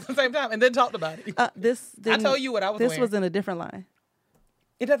it at the same time and then talked about it. This I didn't- told you what I was This wearing. was in a different line.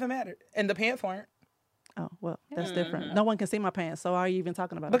 It doesn't matter. And the pants weren't. Oh well, that's different. No one can see my pants, so why are you even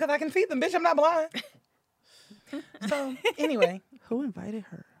talking about it? Because I can see them. Bitch, I'm not blind. So, anyway, Who invited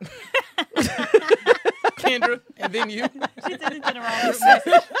her? Kendra, and then you. She sent it to the wrong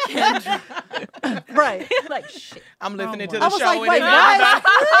message. Right. Like shit. I'm listening to I the was show. like, and wait, then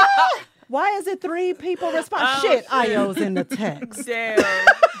why is it 3 people respond? Shit, Io's in the text. Damn.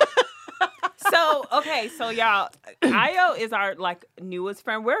 So y'all, Io is our like newest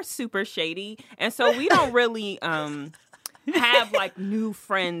friend. We're super shady, and so we don't really have like new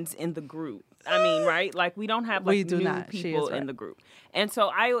friends in the group. I mean, right? Like we don't have like We do new not. She is people right. in the group. And so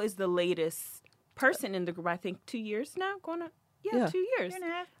Io is the latest person in the group. I think 2 years now. Going on, Yeah. 2 years, Year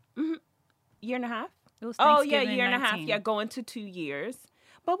and a half. year and a half. It was Oh yeah, Thanksgiving year and a half. 19. Yeah, going to 2 years.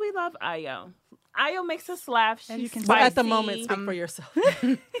 But we love Io. Io makes us laugh. As you She's can But see. at the moment, speak for yourself.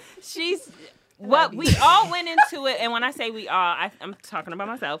 She's what we all went into it, and when I say we all, I'm talking about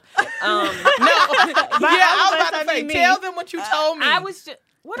myself. No. I was about to say, tell them what you told me. I was just.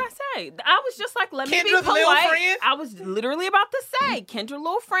 What'd I say? I was just like, let me be Kendra's little polite. friend? I was literally about to say, Kendra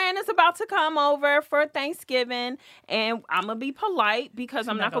little friend is about to come over for Thanksgiving, and I'm gonna be polite because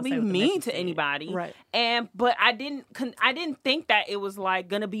I'm not gonna be say what the mean message to said. anybody. Right. But I didn't think that it was like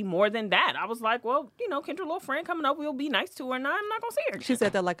gonna be more than that. I was like, well, Kendra little friend coming over, we'll be nice to her, and I'm not gonna see her. She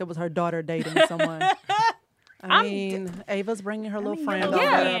said that like it was her daughter dating someone. I mean, Ava's bringing her little friend over.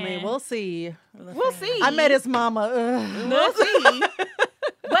 yeah. I mean, we'll see. We'll see. I met his mama. Ugh. We'll see.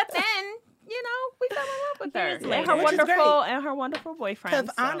 But then, we fell in love with her Years and later. her Which is wonderful boyfriend.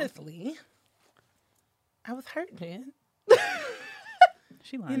 Because so. honestly, I was hurt, man.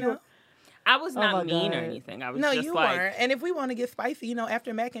 She lying. You know? I was my not mean or God. anything. I was No, just you like, weren't. And if we want to get spicy,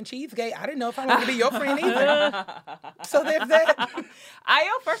 after mac and cheese gate, I didn't know if I wanted to be your friend either. So there's that. Io,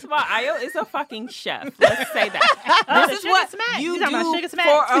 first of all, Io is a fucking chef. Let's say that. This is Sugar what Smack. you You talking about do Sugar Smack?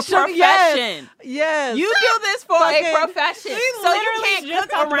 for a Sugar- profession. Yes. You do this for Fucking- a profession. So you literally can't just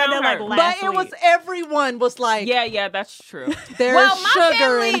cook talked about around that, her. like, But it was week. everyone was like, Yeah, that's true. there's Well, my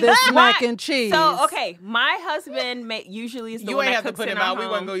sugar in family- this my- mac and cheese. So, okay, my husband usually is the You one ain't that have to cooks put in him our out. We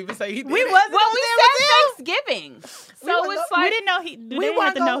home. wasn't going to even say he did We it. wasn't Well, gonna we be said there with Thanksgiving. So wasn't it's gonna- We like, didn't know he. We They didn't have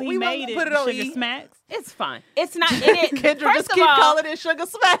weren't to know gonna- he we weren't made gonna it. put it on Sugar E. Smacks. it's fine. It's not in it. Kendra First just of keep all, calling it sugar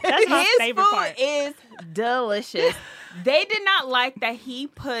smack. That's my his favorite food part. is delicious. They did not like that he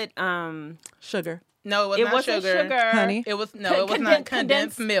put Sugar. No, it it was not wasn't sugar. Honey. It was it was not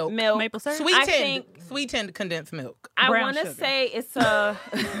condensed milk. Maple syrup? Sweetened condensed milk. I Brown want to sugar. say it's a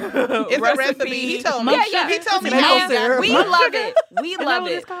It's a recipe. He told me. Yeah. He told me. Maple I ain't got- syrup. We love it. We that love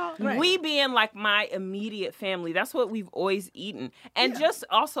what it. it's called? Right. We being like my immediate family. That's what we've always eaten. And just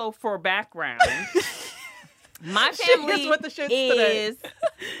also for background, my She family is with the shits today. is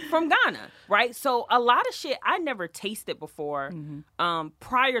from Ghana, right? So a lot of shit I never tasted before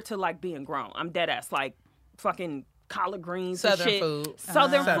prior to like being grown. I'm dead ass like fucking collard greens Southern and shit. food.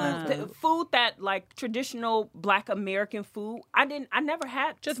 Southern Southern food, food. food that like traditional Black American food. I never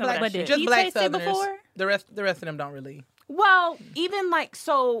had Just some of black, that shit. just You black tasted Southerners. before? The rest of them don't really. Well, even like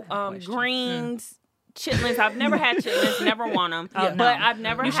greens, chitlins. I've never had chitlins, never want them. Oh, but no. I've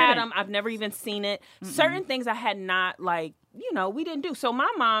never You had shouldn't. them. I've never even seen it. Certain things I had not like. We didn't do. So my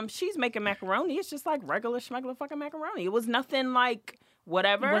mom, she's making macaroni. It's just like regular schmegular fucking macaroni. It was nothing like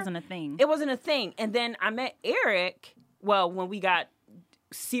whatever. It wasn't a thing. It wasn't a thing. And then I met Eric. Well, when we got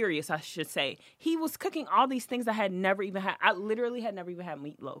serious, I should say, he was cooking all these things I had never even had. I literally had never even had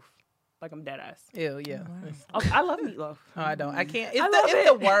meatloaf. Like I'm dead ass. Ew, yeah. Oh, I love meatloaf. No, I don't. I can't. It's, I the, love it's it.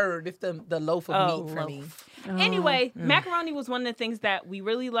 the word. It's the loaf of Oh, meat for me. Anyway, macaroni was one of the things that we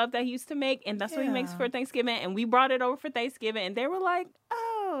really loved that he used to make, and that's what he makes for Thanksgiving. And we brought it over for Thanksgiving, and they were like,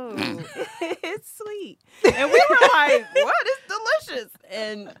 "Oh, it's sweet," and we were like, "What? It's delicious!"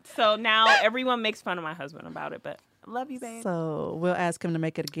 And so now everyone makes fun of my husband about it, but Love you, babe. So we'll ask him to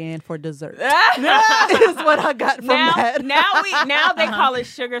make it again for dessert. Is what I got from that. Now they call it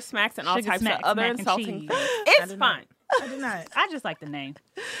sugar smacks and all Sugar types smacks, of other mac and insulting cheese. things. It's fine. I did not. I just like the name.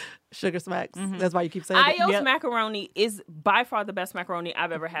 Sugar smacks. That's why you keep saying it. Io's macaroni is by far the best macaroni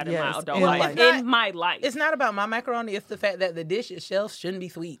I've ever had in my adult in life. life. In my life. It's not about my macaroni. It's the fact that the dish itself shouldn't be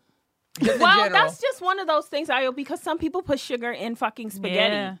sweet. Just in Well, general. that's just one of those things, Io, because some people put sugar in fucking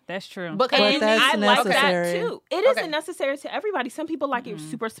spaghetti. Yeah, that's true. But And that's I like that necessary. too. It isn't necessary to everybody. Some people like it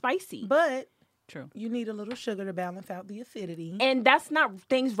super spicy. But True. you need a little sugar to balance out the acidity. And that's not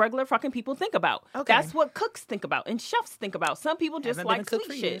things regular fucking people think about. Okay. That's what cooks think about and chefs think about. Some people just Haven't been like a cook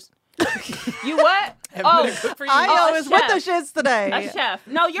sweet for shit. years. You what? Haven't been a cook for years. Io a is with the chef. shits today. A chef.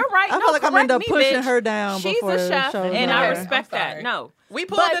 No, you're right. I no, feel like I'm correct end up me, pushing bitch. her down She's before a the chef, show's and I over. respect I'm that. sorry. No. We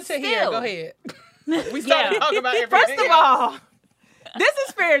pulled But it to here. still. Go ahead. We started talking about everything. First of all, this is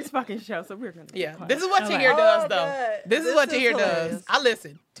Spirit's fucking show, so we're gonna be Yeah, quiet. this is what Okay. Tahir does, Oh, though. God. This is This what is Tahir hilarious. does. I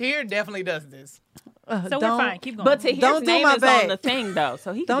listen. Tahir definitely does this. So we're Don't- fine. Keep going. But Tahir's Don't do name my is on babe. the thing, though,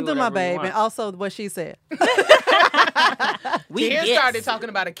 so he can Don't do my whatever he babe. And wants. also what she said. We Tahir yes. started talking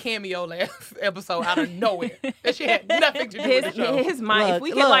about a cameo last episode out of nowhere. That shit had nothing to do with the show. His mind. Look, if we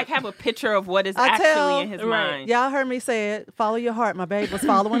look. can like have a picture of what is I actually tell- in his Right. mind. Y'all heard me say it. Follow your heart. My babe was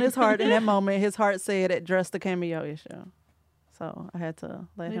following his heart in that moment. His heart said address the cameo issue. So I had to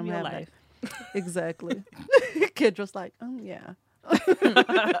let Live him your have life. that. Exactly. Kendra's like, yeah.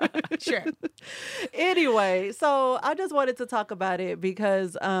 Sure. Anyway, so I just wanted to talk about it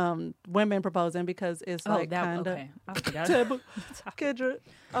because women proposing because it's Oh, like that kind of okay. I forgot. taboo. Kendra,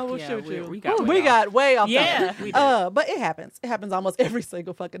 I will Yeah, shoot we- you. we got Ooh, way we off. got way off. Yeah, topic. we did. But it happens. It happens almost every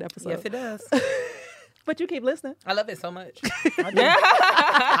single fucking episode. Yes, it does. But you keep listening. I love it so much. I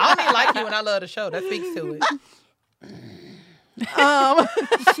don't even like you, and I love the show. That speaks to it.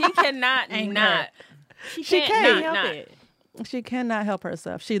 She cannot Ain't not. She can't not, help not. it. She cannot help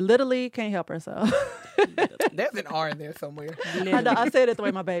herself. She literally can't help herself. There's an R in there somewhere. I know. I said it the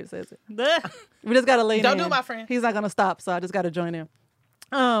way my babe says it. We just gotta lean Don't in. do it, my friend. He's not gonna stop, so I just gotta join in.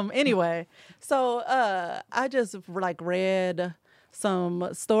 Anyway, so I just like read some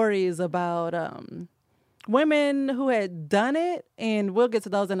stories about women who had done it, and we'll get to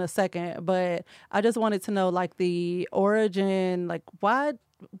those in a second. But I just wanted to know like the origin, like why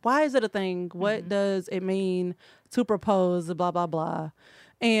is it a thing? What does it mean to propose? Blah blah blah.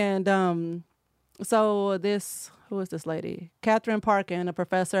 And so who is this lady? Catherine Parkin, a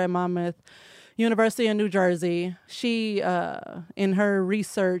professor at Monmouth University in New Jersey. She, in her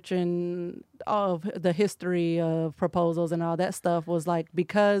research and all of the history of proposals and all that stuff, was like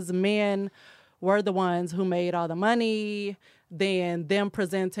because men were the ones who made all the money, then them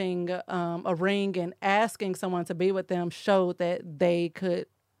presenting a ring and asking someone to be with them showed that they could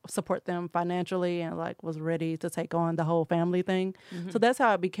support them financially and like was ready to take on the whole family thing. So that's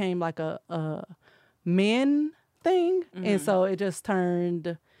how it became like a men thing. And so it just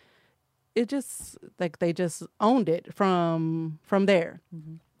turned, it just like they just owned it from there.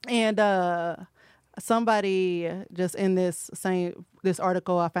 And somebody just in this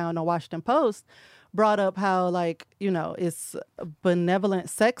article I found on Washington Post brought up how like, it's benevolent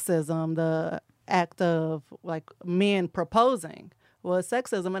sexism, the act of like men proposing was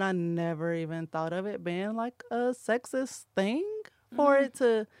sexism, and I never even thought of it being like a sexist thing for it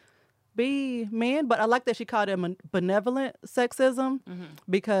to be men. But I like that she called it benevolent sexism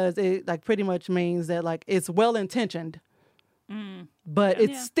because it like pretty much means that like it's well intentioned, but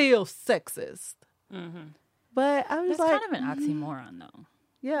it's still sexist. But I was That's like, kind of an oxymoron, though,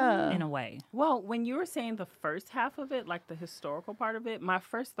 yeah, in a way. Well, when you were saying the first half of it, like the historical part of it, my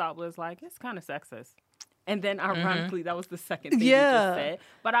first thought was like, it's kind of sexist. And then ironically, that was the second thing you just said.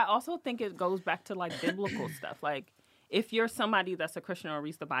 But I also think it goes back to like biblical stuff. Like if you're somebody that's a Christian or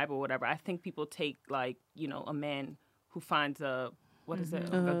reads the Bible or whatever, I think people take like, a man who finds a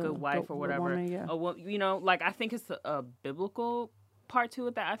good wife or whatever. Woman, yeah. Like I think it's a biblical part to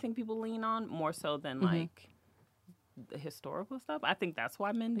it that I think people lean on more so than like the historical stuff. I think that's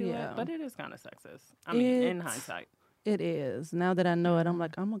why men do it, but it is kind of sexist. I mean, in hindsight. It is. Now that I know it, I'm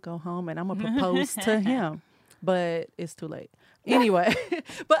like, I'm going to go home and I'm going to propose to him. But it's too late. Anyway,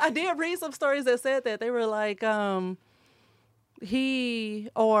 but I did read some stories that said that they were like,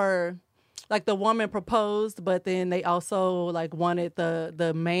 like the woman proposed, but then they also like wanted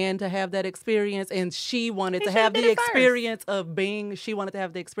the man to have that experience, and she wanted to have the experience of being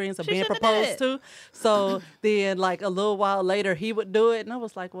being proposed to. So then like a little while later he would do it, and I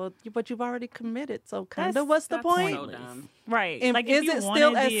was like, well, but you've already committed, so kind of what's the point? So dumb. Right. And like, is if you it wanted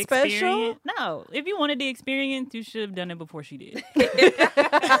still the as special? experience- No. If you wanted the experience, you should have done it before she did.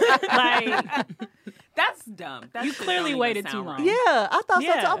 Like, That's dumb. That You shit clearly don't even waited too sound long. right. Yeah, I thought so too.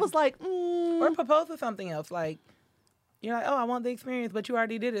 Yeah. I was like, Or propose with something else. Like, you're like, oh, I want the experience, but you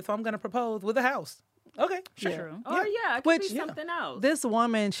already did it, so I'm going to propose with a house. Okay, sure. True. Or yeah, it could Which- be something else. this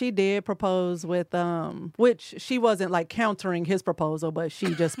woman, she did propose with, which she wasn't like countering his proposal, but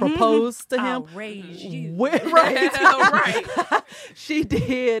she just proposed to him. Outrage you. Right. Right. She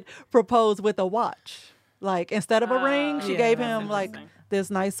did propose with a watch. Like, instead of a ring, she yeah, gave that's him like interesting.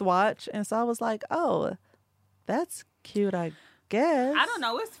 this nice watch. And so I was like, oh, that's cute, I guess. I don't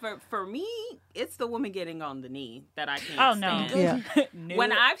know. It's for me. It's the woman getting on the knee that I can't. Oh, no. stand. Yeah. No.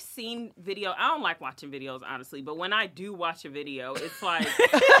 When I've seen video, I don't like watching videos honestly, but when I do watch a video, it's like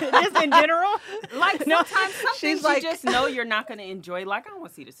Just in general? like sometimes some She's things like- you just know you're not going to enjoy. Like I don't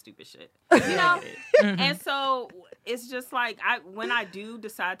want to see the stupid shit, you know. And so it's just like when I do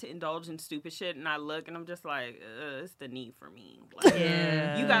decide to indulge in stupid shit, and I look and I'm just like, it's the knee for me. Like,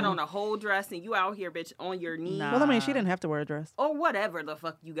 Yeah. you got on a whole dress and you out here, bitch, on your knee Nah. Well, I mean, she didn't have to wear a dress. or whatever the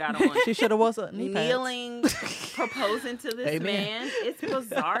fuck you got on. She should have worn some knee pads. Kneeling, proposing to this Amen. man. It's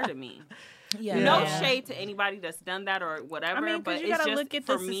bizarre to me. Yeah. No Yeah. shade to anybody that's done that or whatever. I mean, but because you it's gotta just, look at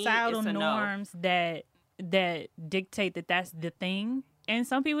for the me, societal it's a no. norms that dictate that that's the thing. And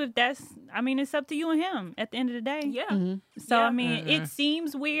some people, it's up to you and him at the end of the day. Yeah. Mm-hmm. So Yeah. I mean, it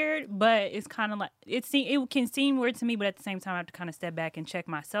seems weird, but it's kind of like it can seem weird to me, but at the same time, I have to kind of step back and check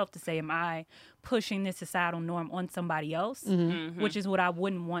myself to say, am I pushing this societal norm on somebody else, which is what I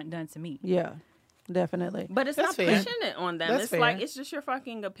wouldn't want done to me. Yeah, definitely. But it's That's not fair. pushing it on them. That's It's fair. like it's just your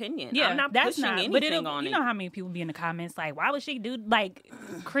fucking opinion. Yeah, I'm not that's pushing not. anything But it'll, on you it. know how many people be in the comments like, why would she do like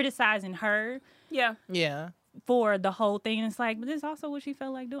criticizing her Yeah. Yeah. for the whole thing? And it's like, but this is also what she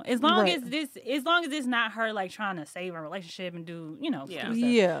felt like doing. As long Right. as long as it's not her like trying to save a relationship and do Yeah. stupid stuff.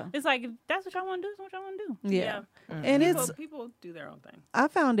 Yeah, It's like if that's what y'all want to do, that's what y'all want to do. yeah. Yeah. And People, it's people do their own thing. I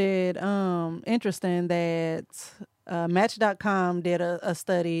found it interesting that Match.com did a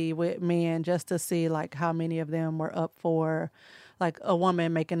study with men just to see like how many of them were up for like a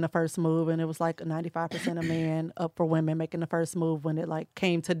woman making the first move, and it was like 95% of men up for women making the first move when it like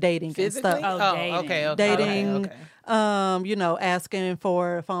came to dating Physically? and stuff. Oh, dating. okay. Dating, Okay. Asking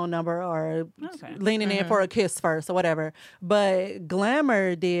for a phone number or Okay. leaning in for a kiss first or whatever. But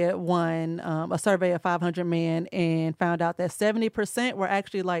Glamour did a survey of 500 men and found out that 70% were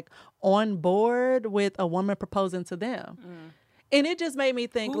actually like on board with a woman proposing to them. And it just made me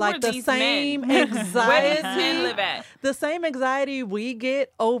think Who like are the these same men? Where does anxiety. men live at? The same anxiety we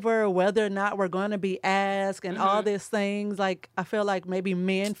get over whether or not we're going to be asked and all these things. Like, I feel like maybe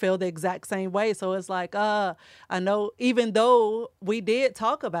men feel the exact same way. So it's like, I know even though we did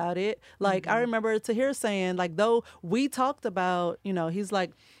talk about it, like I remember Tahir saying, like, though we talked about, he's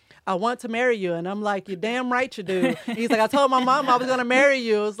like, I want to marry you. And I'm like, you're damn right you do. He's like, I told my mom I was going to marry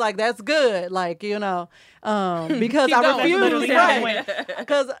you. It's like, that's good. Like, because Keep I going. refused. Literally how it Right.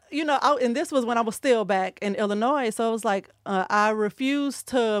 Because, and this was when I was still back in Illinois. So it was like, I refused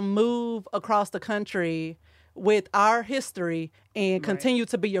to move across the country with our history and continue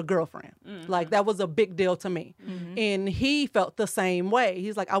to be your girlfriend. Like, that was a big deal to me. And he felt the same way.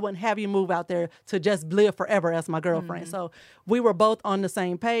 He's like, I wouldn't have you move out there to just live forever as my girlfriend. So we were both on the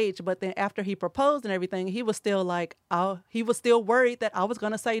same page. But then after he proposed and everything, he was still like, he was still worried that I was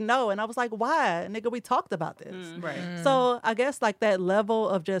going to say no. And I was like, why? Nigga, we talked about this. Right. So I guess like that level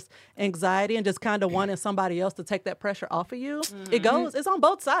of just anxiety and just kind of wanting somebody else to take that pressure off of you, it's on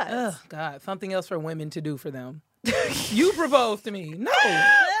both sides. Oh, God. Something else for women to do for them. You proposed to me. No.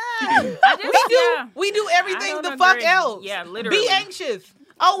 We do I everything don't the fuck agree. else. Yeah, literally. Be anxious.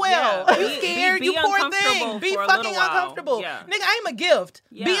 Oh, well. Yeah. You Be- scared? be You poor uncomfortable thing. Be for a fucking little while. uncomfortable. Yeah. Nigga, I'm a gift.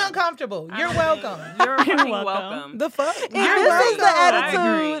 Be Yeah. uncomfortable. You're welcome. You're fucking welcome. welcome. The fuck? And You're this is the welcome.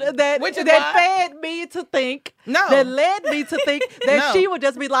 attitude that Which is that why- fed me to think, No. that led me to think that No. she would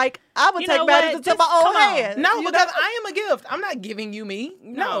just be like, I would You take know matters what? into Just my own come on. hands. No, You because know? I am a gift. I'm not giving you me.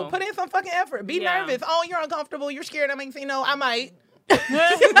 No. No. Put in some fucking effort. Be Yeah. nervous. Oh, you're uncomfortable. You're scared. I mean, I might.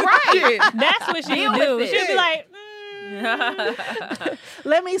 Right. That's what she Deal would do. with it. She'd be like,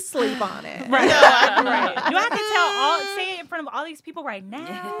 Let me sleep on it. right. No, I- right. Do I have to say it in front of all these people right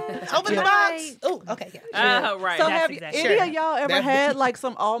now? Open the box. Oh, okay. Yeah. Right. So That's have exactly any Sure. of y'all ever That's- had like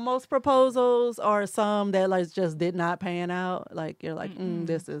some almost proposals or some that like just did not pan out? Like you're like,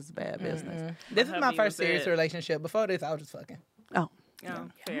 this is bad business. This is my hubby first was serious it. relationship. Before this, I was just fucking. Oh, Oh,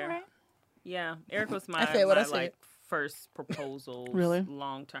 fair. Alright. Yeah, Eric was my, said what I my said. like first proposal. Really?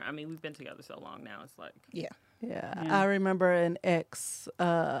 Long term. I mean, we've been together so long now. It's like Yeah. yeah. Yeah. I remember an ex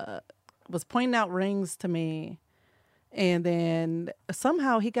was pointing out rings to me. And then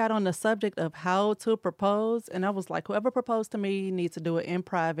somehow he got on the subject of how to propose. And I was like, whoever proposed to me needs to do it in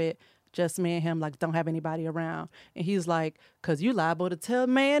private. just me and him, like, don't have anybody around. And he's like, because you liable to tell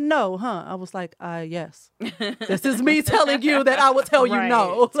man no, huh? I was like, yes. This is me telling you that I would tell you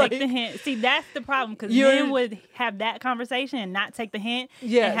no. Take the hint. See, that's the problem, because men would have that conversation and not take the hint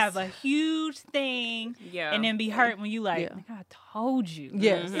and have a huge thing and then be hurt when you like, I told you.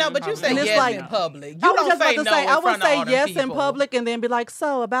 Yes. No, but you say yes in public. You I was don't just say about to no say, in I would front of say all them yes in people. public and then be like,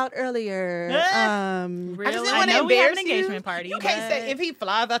 so about earlier. Really? I just didn't I want to know we have embarrass an you. engagement party. You can't say, if he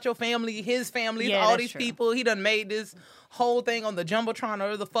flies out your family, his family, all that's these true. people, he done made this whole thing on the Jumbotron or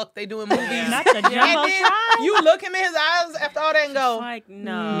whatever the fuck they do in movies. Not the And then Jumbotron. you look him in his eyes after all that and go, Like,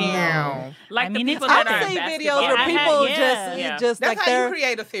 no. no. Like I mean, the people it's that I've are seen basketball. videos where people just That's like how you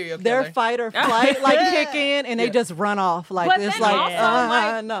create a serial killer. their fight or flight like kick in and they just run off. Like, But it's then like, also,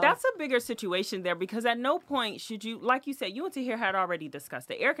 like, no. that's a bigger situation there, because at no point should you, like you said, you and Tahir had already discussed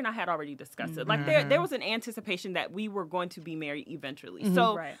it. Eric and I had already discussed it. Like, there was an anticipation that we were going to be married eventually.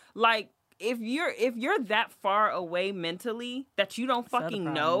 So, like, if you're that far away mentally that you don't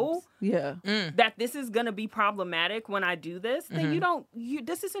fucking know that this is gonna be problematic when I do this, then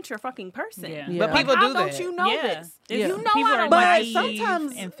this isn't your fucking person. Yeah. But Like, people how do don't that. you know this? If you know People I are don't But like naive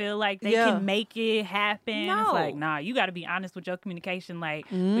sometimes- and feel like they can make it happen. No. It's like, nah, you got to be honest with your communication. Like,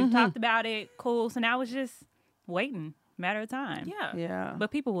 we've talked about it, cool. So now it's just waiting, matter of time. Yeah.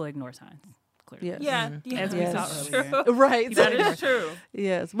 But people will ignore signs. Clearly. Yes. Yeah. As we Yes. saw earlier. Right. That is true.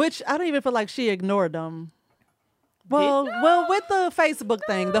 Yes, which I don't even feel like she ignored them. Well, with the Facebook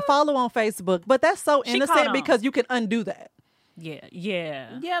thing, the follow on Facebook, but that's so She caught innocent on. because you can undo that. Yeah.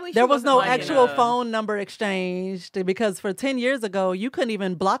 At least There she was wasn't no like actual it. phone number exchanged because for 10 years ago, you couldn't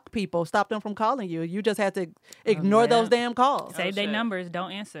even block people, stop them from calling you. You just had to ignore those damn calls. Save their shit. numbers,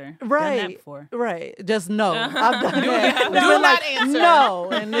 don't answer. Done that Right. before. Right. Just no. I've done that. Do It's been not answer. No.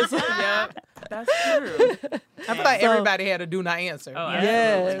 And this Yep, that's true. I feel like everybody had a do not answer. Oh,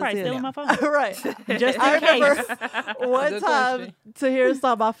 Yes. Probably stealing my phone. Right. Just I in case. remember one Good time question. Tahir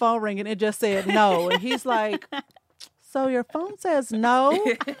saw my phone ringing. It just said no. And he's like, so your phone says no?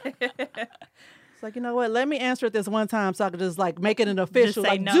 It's like, you know what? Let me answer it this one time so I can just like make it an official.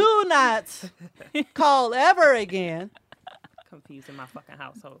 say Like, no. do not call ever again. Confusing my fucking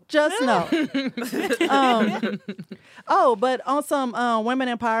household. Just no. But on some women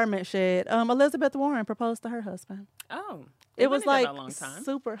empowerment shit, Elizabeth Warren proposed to her husband. Oh. It was like a long time.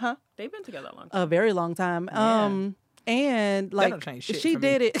 super, huh? They've been together a long time. A very long time. And don't like change shit she for me.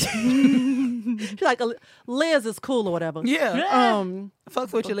 did it. She's like, Liz is cool or whatever. Yeah.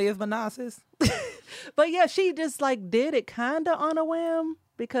 Fucks with your lesbianas. But yeah, she just like did it kind of on a whim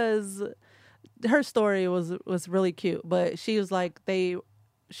because her story was really cute. But she was like,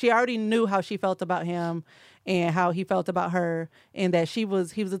 she already knew how she felt about him and how he felt about her, and that he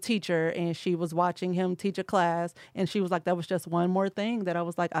was a teacher and she was watching him teach a class, and she was like, that was just one more thing that I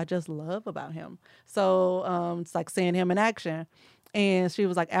was like, I just love about him. So it's like seeing him in action. And she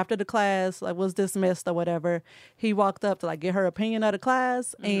was like, after the class like was dismissed or whatever, he walked up to like get her opinion of the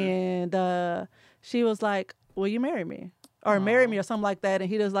class, and she was like, will you marry me or marry me or something like that? And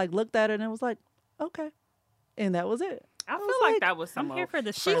he just like looked at her and was like, okay, and that was it. I feel was like like, that was some I'm here for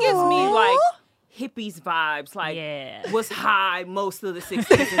the She spread. gives me Aw. like hippies vibes, like Yeah. was high most of the 60s and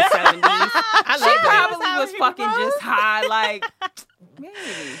 70s. She probably was fucking just high, like maybe.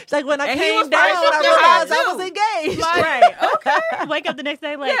 It's like when I And he came was down, probably I fucking realized high, I was too. engaged. Right. Okay. Wake up the next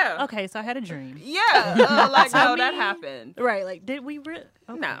day like, Yeah. okay, so I had a dream. Yeah. Like Tell no, that me. happened. Right, like, did we really?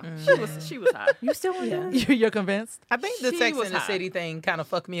 No, she was high. You still want to do that? You're convinced? I think the She Sex was and the high. City thing kind of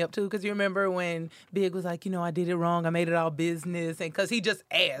fucked me up too, because you remember when Big was like, I did it wrong, I made it all business, and because he just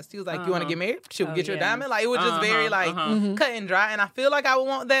asked, he was like, you want to get married? Should we Oh, get you a yeah. diamond? Like it was just very like cut and dry, and I feel like I would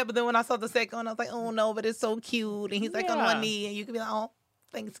want that, but then when I saw the second one, I was like, oh no, but it's so cute, and he's like on Yeah. one knee, and you could be like, oh,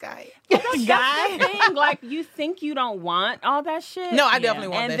 thanks, guy. That's the thing. Like you think you don't want all that shit. No, I definitely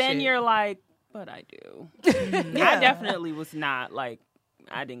want and that then shit. you're like, but I do. I definitely was not like,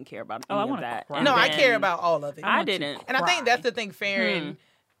 I didn't care about any I of wanna that. cry. And No, I then care about all of it. I didn't. And I think that's the thing, Farron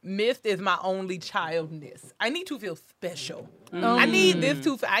Hmm. missed is my only childness. I need to feel special. I need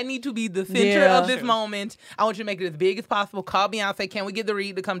I need to be the center of this moment. I want you to make it as big as possible. Call Beyonce. Can we get the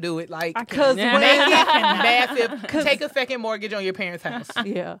Reed to come do it? Like, Because make it massive. Take a second mortgage on your parents' house.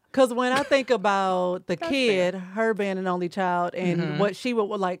 because when I think about the kid, her being an only child, and what she would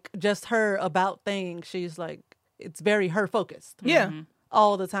like, just her about things, she's like, it's very her focused. Yeah.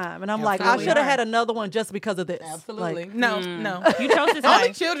 All the time. And I'm like, I Absolutely. should have had another one just because of this. Absolutely. Like, No. You chose this Only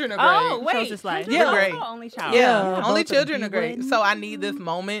life. children are great. Oh wait, Chose this life. Hunter's Yeah. also Great. only child. Yeah, both only of children you are great. wouldn't. So I need this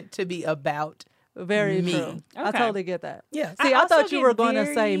moment to be about Very me. true. I Okay. totally get that. Yeah. See, I also thought you get were going to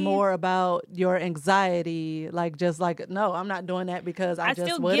say very- more about your anxiety, like just like, no, I'm not doing that because I just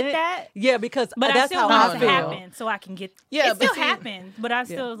still wouldn't. get that. Yeah, because But I that's still how want I it feel. to happen so I can get. Yeah, it but still see- happens, but I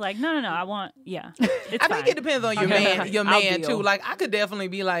still was like, no. I want. Yeah, it's I fine. think it depends on your man, I'll too. deal. Like I could definitely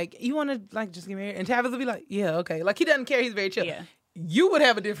be like, you want to like just get married, and Tavis would be like, yeah, okay. Like he doesn't care. He's very chill. Yeah. You would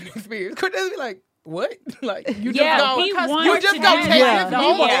have a different experience. Cortez would be like, what? Like you Yeah, just he go, wants you to just do gonna take that. this Yeah.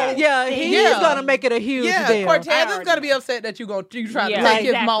 moment. Yeah. Yeah, he's Yeah. gonna make it a huge Yeah, deal. Cortez I is already gonna be know. upset that you try to Yeah. take his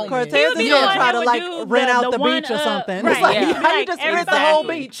Exactly. moment. Cortez He'll is be the gonna one try that to would like do rent the- out the the beach or one, something. right, It's like, yeah. how you Like, just rent the whole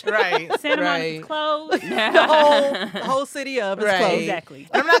exactly. beach, Right, Santa right. Monica's closed. the whole city of is Right. closed. Exactly.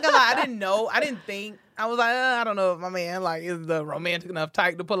 And I'm not gonna lie, I didn't know. I didn't think. I was like, I don't know if my man like is the romantic enough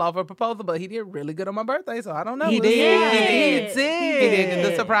type to pull off a proposal, but he did really good on my birthday, so I don't know. He We'll see. did. He He did. did. He did.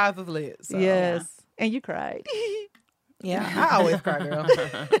 The surprise was lit. So. Yes, and you cried. Yeah, I always cry, girl.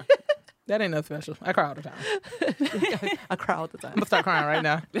 That ain't nothing special. I cry all the time. I cry all the I'm time. gonna start crying right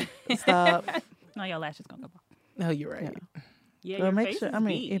now. Stop. No, your lashes gonna go off. No, you're right. Yeah. Yeah, Well, your make face sure- is I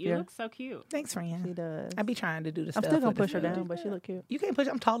mean, beat. if You you're- look so cute. Thanks, She friend. does. I be trying to do the I'm stuff. still gonna with the push her stuff. down, but she look cute. You can't push.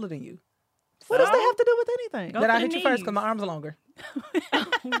 I'm taller than you. What does So? that have to do with anything? Go That for I the hit you first because knees. my arms are longer.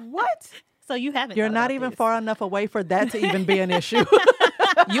 What? So you haven't. You're thought not about even this. far enough away for that to even be an issue.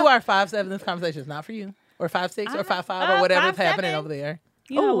 You are 5'7". This conversation is not for you. Or 5'6" or 5'5" or whatever is 5'7"? happening over there.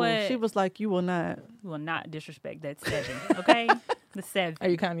 You know Ooh, what? she was like, "You will not." You will not disrespect that 7. Okay, the 7. Are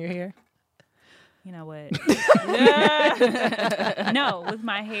you counting your hair? You know what? No, with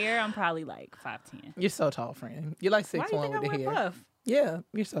my hair, I'm probably like 5'10". You're so tall, friend. You're like 6'1" Why do you think I with the wear hair. puff? Yeah,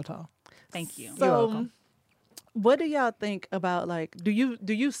 you're so tall. Thank you. So, welcome. what do y'all think about like? Do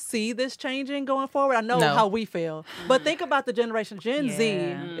you see this changing going forward? I know No. how we feel, but think about the generation Gen Z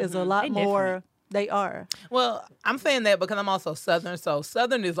Yeah. is a lot They more. different. They are. Well, I'm saying that because I'm also Southern. So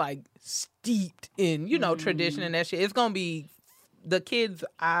Southern is like steeped in, tradition and that shit. It's gonna be the kids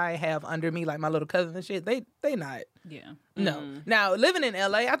I have under me, like my little cousins and shit. They not. Yeah. No. Now living in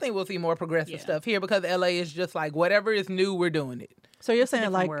LA, I think we'll see more progressive Yeah. stuff here because LA is just like whatever is new, we're doing it. So you're saying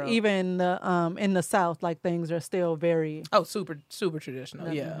different like world. even the in the South, like things are still very. Oh, super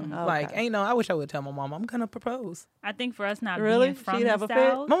traditional. Yeah. Like Okay. I wish I would tell my mom I'm gonna propose. I think for us not Really? being from She'd the have a fit?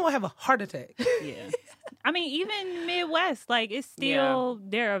 South, Mom will have a heart attack. yeah. I mean, even Midwest, like it's still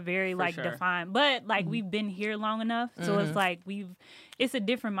there are very like sure. defined, but like we've been here long enough, so it's like it's a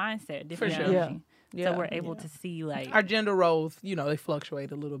different mindset, different sure. energy. Yeah. So we're able to see like Our gender roles, they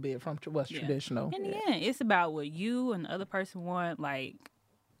fluctuate a little bit from what's Yeah. traditional. in the end, it's about what you and the other person want. Like,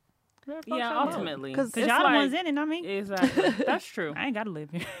 Yeah, ultimately. Because cause y'all the ones in it. I mean, Exactly. That's true. I ain't gotta live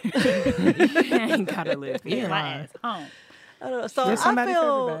here. You ain't gotta live Yeah. here. My ass home. I don't know. So There's I somebody for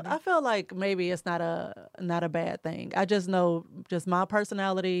feel everybody. I feel like maybe it's not a bad thing. I just know just my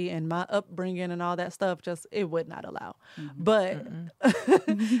personality and my upbringing and all that stuff just it would not allow. But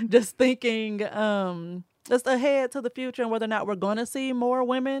just thinking just ahead to the future and whether or not we're going to see more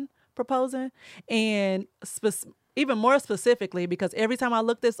women proposing and even more specifically because every time I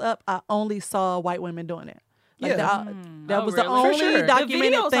looked this up I only saw white women doing it. Like Yeah. that Oh, was really? the only For sure.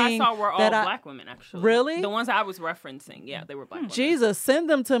 documented The videos thing I saw were all that black women, actually. Really? The ones I was referencing, yeah, they were black women. Jesus, send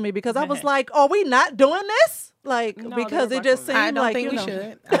them to me because I was like, "Are we not doing this?" Like No, because they're it just black seemed I don't like think we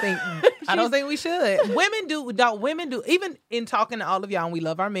should. I don't think we should. Women do. Even in talking to all of y'all, and we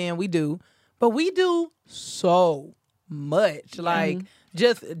love our men, we do. But we do so much. Like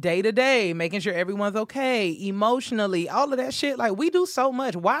just day to day, making sure everyone's okay, emotionally, all of that shit. Like we do so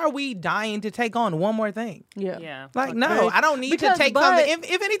much. Why are we dying to take on one more thing? Yeah. Yeah. Like no, I don't need Because- to take but something.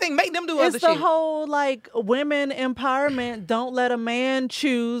 If anything, make them do other It's the shit. whole like women empowerment. Don't let a man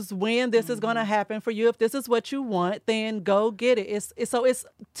choose when this is going to happen for you. If this is what you want, then go get it. It's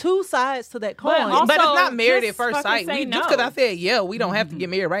two sides to that coin. also- But it's not married just at first fucking sight. say Just because no. I said, we don't have to get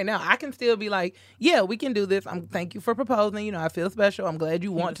married right now. I can still be like, yeah, we can do this. Thank you for proposing. I feel special. I'm glad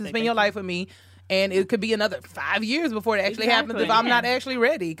you want to spend your life with me. And it could be another 5 years before it actually happens if Exactly. I'm not actually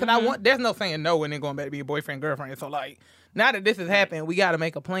ready. Because there's no saying no and then going back to be a boyfriend, girlfriend. So like, now that this has happened, we got to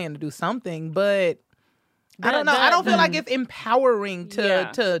make a plan to do something. But I don't know. I don't feel like it's empowering Yeah,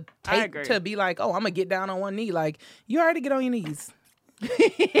 to I take agree. to be like, oh, I'm gonna get down on one knee. Like you already get on your knees.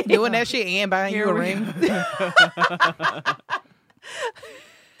 Doing that shit and buying you a ring.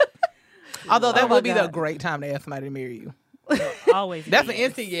 Although that my would be the God. great time to ask somebody to marry you. Always. That's an yes.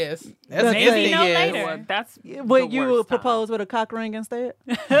 instant yes. That's an Maybe instant no yes. later. Well, that's Would the you worst time. propose with a cock ring instead?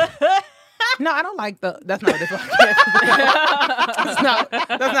 No, I don't like that's not what this podcast is about.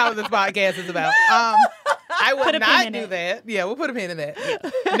 That's not what this podcast is about. I would Put a not pin in do it. that. Yeah, we'll put a pin in that.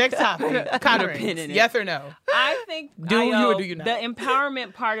 Yeah. Next topic. Cock pin in rings. it. Yes or no? I think Do you or do you not? the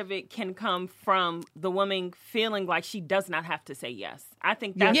empowerment part of it can come from the woman feeling like she does not have to say yes. I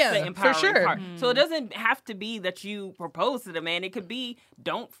think that's Yeah, the for empowering sure. part. So it doesn't have to be that you propose to the man. It could be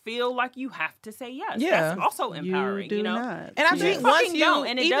don't feel like you have to say yes. Yeah. That's also empowering. do know? not. And I You think once fucking you don't,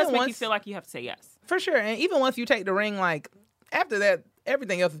 and it even does make you once- feel like you have to say yes. For sure. And even once you take the ring, like after that,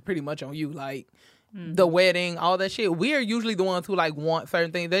 everything else is pretty much on you. Like the wedding, all that shit. We are usually the ones who like want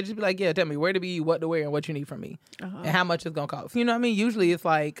certain things. They just be like, yeah, tell me where to be, what to wear, and what you need from me, and how much it's gonna cost. You know what I mean? Usually it's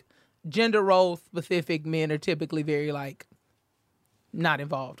like gender role specific. Men are typically very like not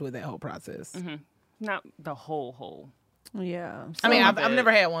involved with that whole process. Not the whole. Yeah. I mean, Some of I've it.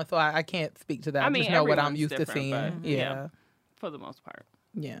 never had one, so I can't speak to that. I mean, just know what I'm everyone's used to different, seeing. but, Yeah. for the most part.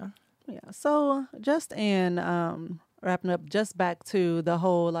 Yeah. Yeah. So just in wrapping up, just back to the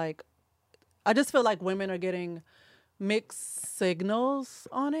whole like, I just feel like women are getting mixed signals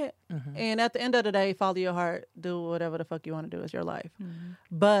on it. And at the end of the day, follow your heart, do whatever the fuck you want to do. It's your life.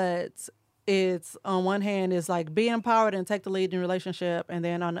 But it's on one hand, it's like be empowered and take the lead in a relationship. And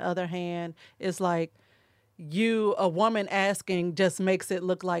then on the other hand, it's like a woman asking just makes it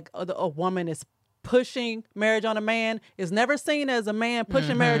look like a woman is pushing marriage on a man. Is never seen as a man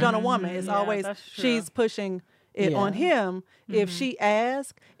pushing marriage on a woman. It's Yeah, always that's true. she's pushing it on him if she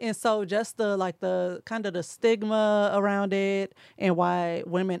asks. And so just the kind of the stigma around it and why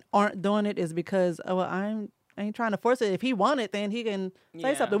women aren't doing it is because I ain't trying to force it. If he want it, then he can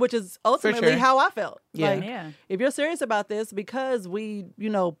say Yeah. something, which is ultimately sure. how I felt. Yeah. Like, Yeah. if you're serious about this, because we,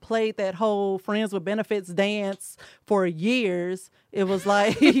 played that whole friends with benefits dance for years, it was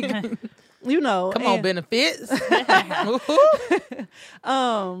like, Come on, and- benefits. My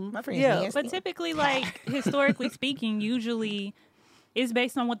friend's yeah, nasty. But typically, like historically speaking, usually it's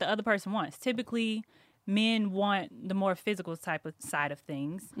based on what the other person wants. Typically, men want the more physical type of side of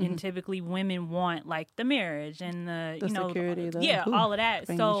things, and typically women want like the marriage and the security, all of that.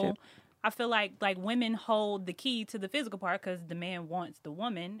 So companionship. I feel like women hold the key to the physical part because the man wants the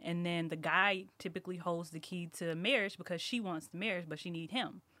woman, and then the guy typically holds the key to marriage because she wants the marriage, but she need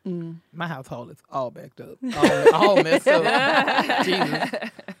him. My household is all backed up, all messed up. Jesus,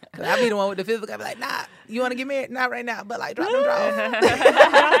 'Cause I be the one with the physical. I be like, nah, you want to get married? Not right now, but like drop them drawers.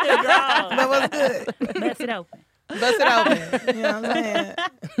 That was good. Bust it open. Bust it open. You know what I'm saying?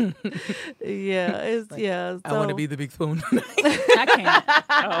 yeah, it's yeah. So I want to be the big spoon. I can't.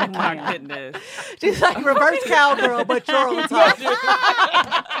 Oh my goodness. she's like reverse cowgirl, but you're on top.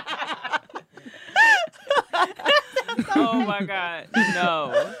 Oh my God.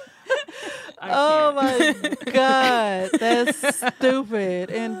 No. I Oh can't. my god, that's stupid.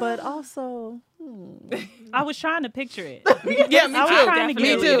 And but also, I was trying to picture it. Yeah, me I was too. trying to Me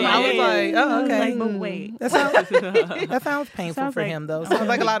get too. it. I was like, oh, okay. Like, but wait. That sounds painful Sounds for like- him though. Sounds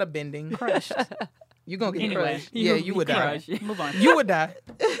like a lot of bending. Crushed. You gonna get Anyway, crushed? Yeah, you would die. Crush. Move on. You would die.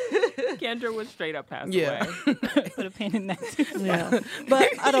 Kendra would straight up pass Yeah. away. Put a pin in that. Too. yeah. But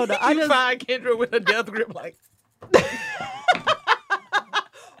I don't know. I You just find Kendra with a death grip like.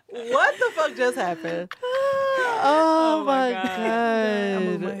 what the fuck just happened? Oh, my God. I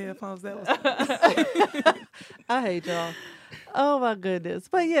moved my god. headphones. That was. I hate y'all. Oh my goodness.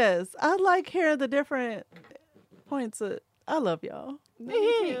 But yes, I like hearing the different points of I love y'all.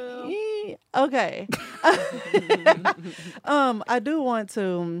 Okay. I do want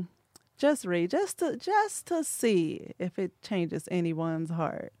to just read just to see if it changes anyone's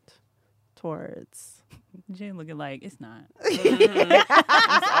heart towards Jen looking like it's not.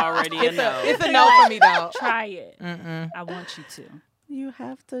 It's already a no. It's a no for me, dog. Try it. I want you to. you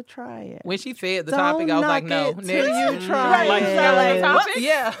have to try it. When she said the Don't topic, I was like, knock no. it till Next. you try Like, it. like, What?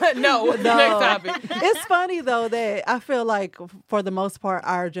 Yeah, no. Next topic. It's funny though that I feel like for the most part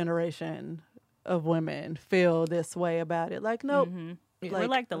our generation of women feel this way about it. Like, nope. We're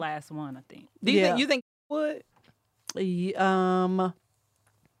like the last one, I think. Do you Yeah. think would?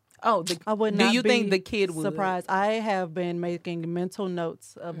 Oh, I would do not you be think the kid would? surprised. I have been making mental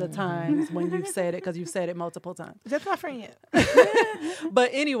notes of the times when you've said it because you've said it multiple times. That's my friend.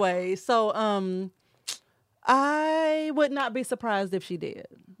 But anyway, so I would not be surprised if she did.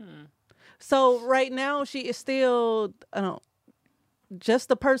 So right now she is still just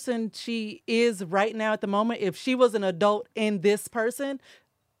the person she is right now at the moment. If she was an adult in this person,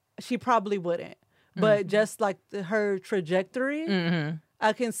 she probably wouldn't. But just like her trajectory,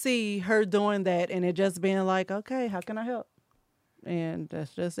 I can see her doing that and it just being like, okay, how can I help? And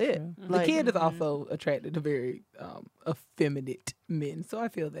that's just it. The kid is also attracted to very effeminate men, so I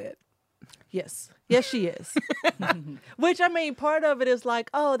feel that. Yes. Yes, she is. Which, I mean, part of it is like,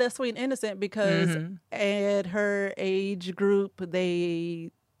 oh, that's sweet and innocent because at her age group,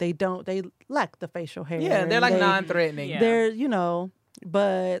 they lack the facial hair. Yeah, they're like non-threatening. Yeah. They're,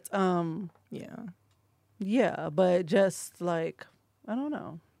 but, yeah. but just like, I don't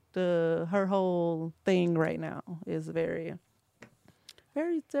know. Her whole thing right now is very,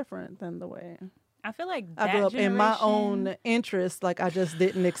 very different than the way I feel like I grew up in my own interest. Like, I just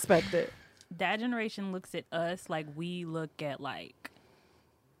didn't expect it. That generation looks at us like we look at like,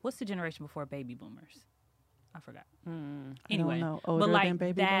 what's the generation before baby boomers? I forgot. Anyway, I don't know. Older but like than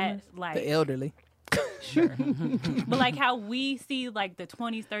baby that, boomers? like The elderly. sure, but like how we see like the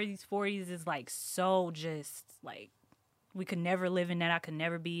 20s, 30s, 40s is like so just like we could never live in that. I could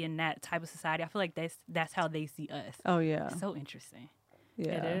never be in that type of society. I feel like that's how they see us. Oh, yeah. So interesting.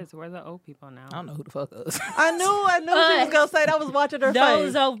 Yeah. It is. We're the old people now. I don't know who the fuck us. I knew she was going to say that. I was watching her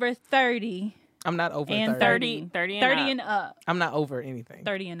Those face. over 30 I'm not over and 30. 30 and up. I'm not over anything.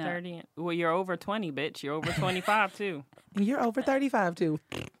 30 and up. 30. Well, you're over 20, bitch. You're over 25 too. And you're over 35 too.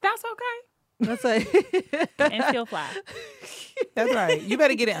 That's okay. Let's say. And still fly. That's right. You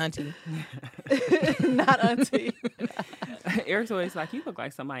better get it, auntie. Not auntie. Eric's always like, you look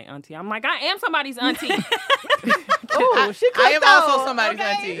like somebody's auntie. I'm like, I am somebody's auntie. Oh, she I am clicked also out. somebody's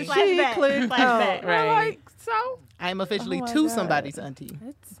Okay. auntie. Flashback. clicked Flashback. Right. I'm like, so I am officially Oh my to God. somebody's auntie.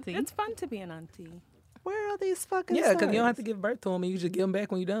 it's fun to be an auntie. Where are these fucking Yeah, because you don't have to signs? give birth to them and you just give them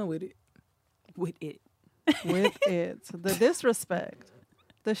back when you're done with it. With it. With it. The disrespect.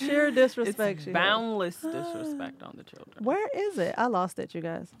 The sheer disrespect. It's she has. boundless disrespect on the children. Where is it? I lost it, you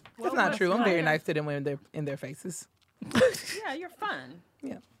guys. That's not true. I'm very nice to them when they're in their faces. Yeah, you're fun.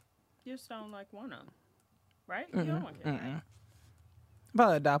 Yeah. You just don't like want them. Right? You don't want kids, right?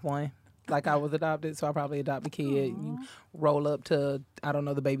 Probably adopt one. Like I was adopted, so I probably adopt a kid. You roll up to, I don't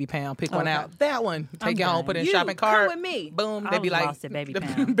know, the baby pound, pick one Okay. out. That one. Take it home, done. put it in You, shopping come cart. with me. Boom. I They be was like, lost at baby the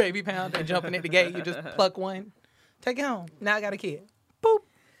pound. baby pound. They're jumping at the gate. You just pluck one. Take it home. Now I got a kid. Boop.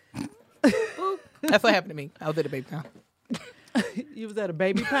 Boop. That's what happened to me. I was at a baby pound. You was at a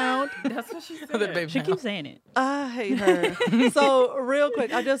baby pound? That's what she I was at a said. baby She pound. keeps saying it. I hate her. So real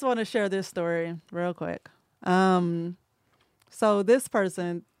quick, I just want to share this story real quick. So this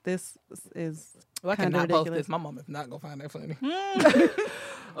person, this is Well, I kinda cannot post ridiculous. this. My mom is not gonna find that funny.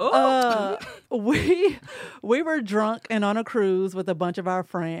 We were drunk and on a cruise with a bunch of our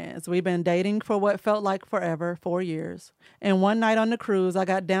friends. We've been dating for what felt like forever, 4 years. And one night on the cruise, I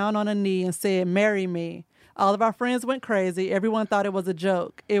got down on a knee and said, "Marry me." All of our friends went crazy. Everyone thought it was a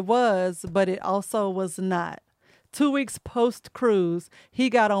joke. It was, but it also was not. 2 weeks post-cruise, he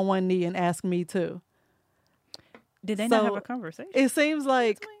got on one knee and asked me to. Did they not So, have a conversation? It seems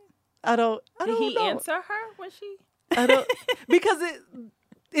like I don't Did he know. answer her when she? I don't because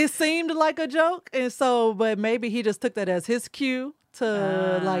it seemed like a joke, and so but maybe he just took that as his cue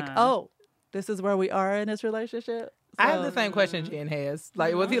to like, oh, this is where we are in this relationship. I have the So- same question Jen has.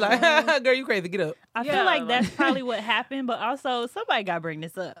 Like, was he like, girl, you crazy, get up. I Yeah, feel like that's like- probably what happened, but also somebody got to bring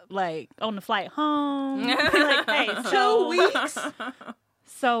this up. Like on the flight home. Like, hey, 2 weeks.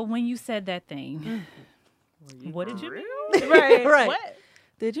 So when you said that thing, what did you mean? Right, right. What?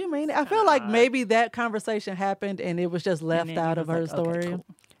 Did you mean it? I feel like maybe that conversation happened and it was just left then out he of was her like, okay, story. cool.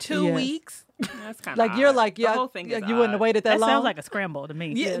 2 Yes. weeks? That's kind of Like you're like, the yeah, whole thing is you wouldn't have odd. waited that That long. sounds like a scramble to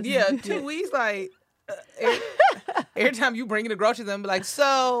me. Yeah, Yes. yeah, 2 weeks. Like, every time you bring in the groceries, I'm be like,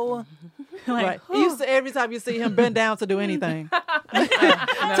 so. Like, Right. You used to, every time you see him bend down to do anything,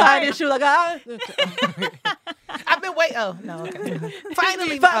 tying his shoe like, I've been waiting. Oh, no, okay.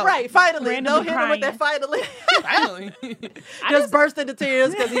 Finally. right, finally. Randomly No hit him with that crying. finally. Finally. just burst into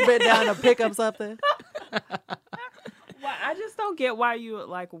tears because he bent down to pick up something. Well, I just don't get why you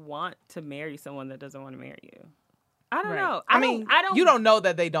like want to marry someone that doesn't want to marry you. I don't Right. know. I mean, you don't know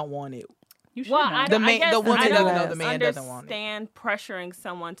that they don't want it. you should Well, know. I, The I man- guess the woman I doesn't don't know the man doesn't want it. understand pressuring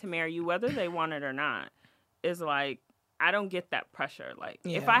someone to marry you, whether they want it or not. Is like I don't get that pressure. Like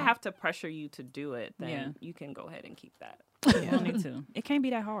if Yeah. I have to pressure you to do it, then Yeah. you can go ahead and keep that. I need to. It can't be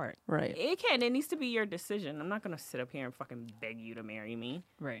that hard. Right. It can. It needs to be your decision. I'm not gonna sit up here and fucking beg you to marry me.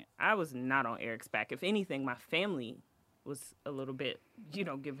 Right. I was not on Eric's back. If anything, my family was a little bit, give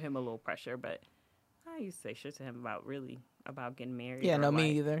him a little pressure. But I used to say shit to him about getting married. Yeah, or, no, me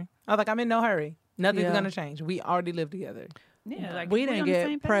like, either. I was like, I'm in no hurry. Nothing's Yeah. going to change. We already live together. Yeah. Like We if didn't on the same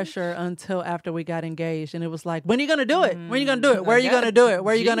get page. pressure until after we got engaged, and it was like, when are you gonna do it? When are you gonna do it? Where are you gonna do it?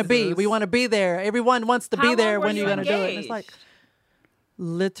 Where are you gonna be? Jesus. We want to be there. Everyone wants to How be long there. were When are you you gonna do it? And it's like engaged?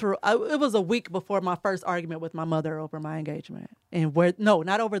 literal. It was a week before my first argument with my mother over my engagement, and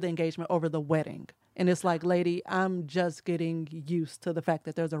not over the engagement, over the wedding. And it's like, lady, I'm just getting used to the fact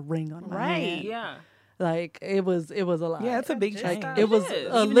that there's a ring on my hand. Yeah. Like it was a lot. Yeah, it's a big change. It was It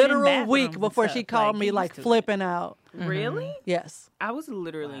is. a Even in literal bathrooms week and before stuff, she called like, me get like used to it. flipping out. Really? Yes. I was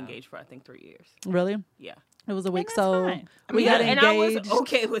literally engaged for I think 3 years. Really? Yeah. It was a week. that's So fine. we got and I was engaged.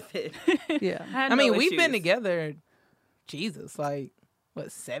 okay with it. Yeah. I mean, we've been together, Jesus, like,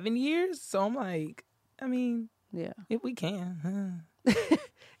 what, 7 years? So I'm like, I mean, Yeah. if we can.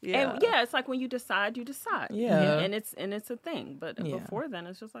 Yeah. And yeah, it's like when you decide, you decide. Yeah. And it's a thing. But Yeah. before then,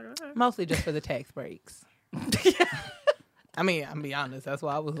 it's just like, okay. Mostly just for the tax breaks. I mean, I'm be honest. That's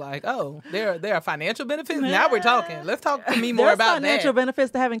why I was like, "Oh, there are financial benefits." Now we're talking. Let's talk to me more There's about financial that.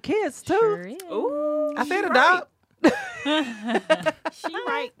 benefits to having kids too. Sure is. Ooh, I said she adopt, right. She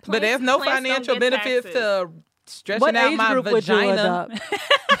right. but there's no Plants don't financial get benefits taxes. to stretching What out age my group would you vagina. adopt?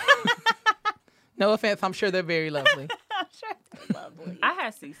 No offense, I'm sure they're very lovely. I'm sure it's lovely. I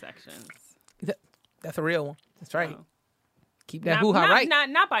had C-sections. That's a real one. That's right. Oh. Keep that hoo ha right.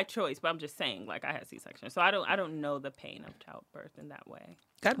 Not by choice, but I'm just saying, like I had C-section, so I don't know the pain of childbirth in that way.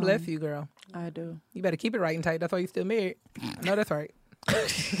 God bless you, girl. I do. You better keep it right and tight. That's why you still married. I know that's right. I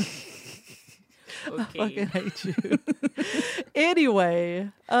Okay. fucking hate you. Anyway,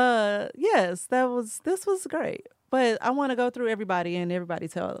 yes, this was great. But I want to go through everybody and everybody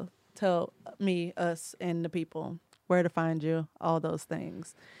tell me, us, and the people where to find you, all those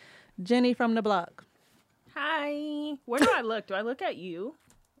things. Jenny from the block. Hi. Where do I look? Do I look at you,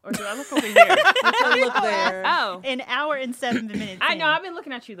 or do I look over here? Look there. Oh, An hour and 7 minutes. I know. in. I've been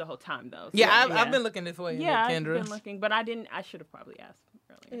looking at you the whole time, though. So, Yeah, I've been looking this way. Yeah, I've Kendra. been looking, but I didn't. I should have probably asked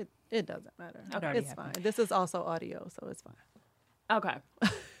earlier. It doesn't matter. Okay. It's fine. This is also audio, so it's fine. Okay.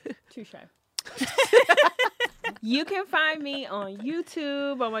 Touche. You can find me on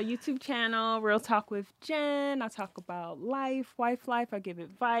YouTube, on my YouTube channel, Real Talk with Jen. I talk about life, wife life. I give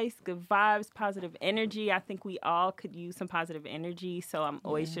advice, good vibes, positive energy. I think we all could use some positive energy. So I'm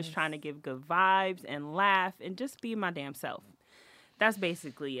always just trying to give good vibes and laugh and just be my damn self. That's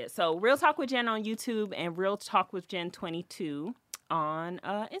basically it. So Real Talk with Jen on YouTube and Real Talk with Jen 22 on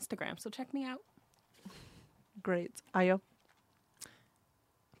Instagram. So check me out. Great. Ayo.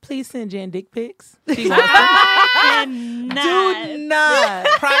 Please send Jen dick pics. Do not.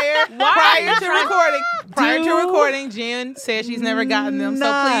 Prior to recording, Jen said she's never gotten them. So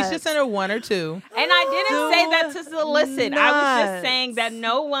please just send her one or two. And I didn't say that to solicit. I was not. just saying that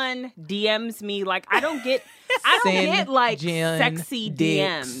no one DMs me. Like I don't get Send like Jen sexy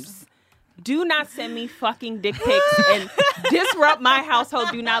dicks. DMs. Do not send me fucking dick pics and disrupt my household.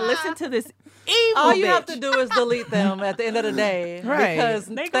 Do not listen to this evil All you bitch. have to do is delete them at the end of the day. Right. Because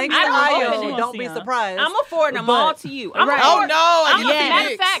They gonna thanks be to I don't Ayo, open it. don't be surprised. I'm gonna forward them But- all to you. I'm Right. gonna Oh forward- no! I I'm need to gonna, see matter of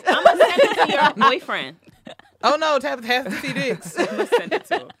dicks. fact, I'm gonna send it to your boyfriend. Oh no! Have to see dicks. I'm gonna send it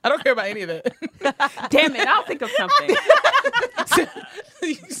to him. I don't care about any of that. Damn it! I'll think of something.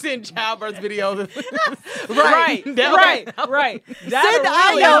 You send childbirth videos. Right. Send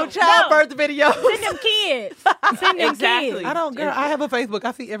Ayo childbirth video. Send them kids. Send them Exactly. kids. I don't, girl. I have a Facebook.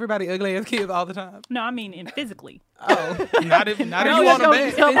 I see everybody ugly as kids all the time. No, I mean physically. Oh, not if you No, want them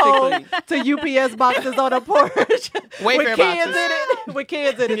you back. come home to UPS boxes on a porch Wayfair with kids boxes. in it. With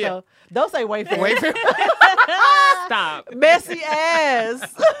kids in it, though. Don't say Wayfair. Wayfair. Stop. Messy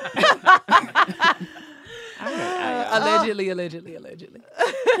ass. Allegedly.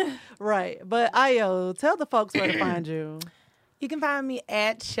 Right. But Ayo, tell the folks where to find you. You can find me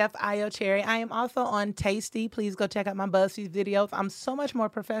at Chef Ayo Cherry. I am also on Tasty. Please go check out my BuzzFeed videos. I'm so much more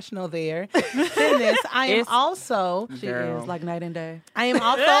professional there than this. I am also She is like night and day. I am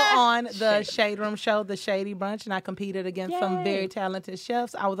also on the Shade Room show, The Shady Brunch, and I competed against some Yay. very talented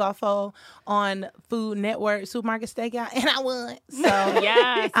chefs. I was also on Food Network Supermarket Stakeout, and I won. So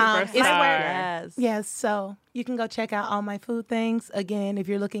Yeah, it's Yes. yes, so you can go check out all my food things. Again, if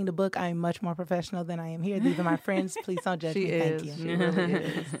you're looking to book, I'm much more professional than I am here. These are my friends. Please don't judge She me. is. Thank you. She really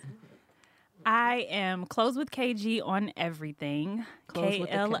is. I am Close with KG on everything. Close with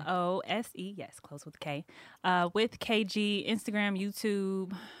the K. KLOSE. Yes, Close with K. With KG, Instagram,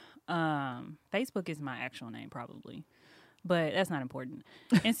 YouTube, Facebook is my actual name probably, but that's not important.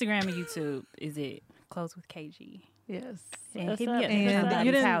 Instagram and YouTube is it. Close with KG. Yes. And That's hit me up. up. And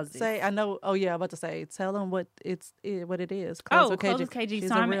you didn't Houses. say, I know, oh yeah, I'm about to say, tell them what it is. Close with with KG. She's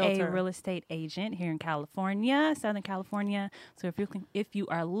So I'm a realtor. real estate agent here in California, Southern California. So if you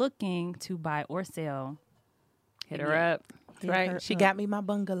are looking to buy or sell, hit her up. That's right. She got me my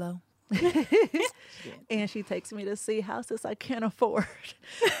bungalow. And she takes me to see houses I can't afford.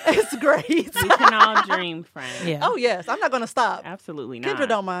 It's great. We can all dream, friend. Yeah. Oh, yes. I'm not going to stop. Absolutely not. Kendra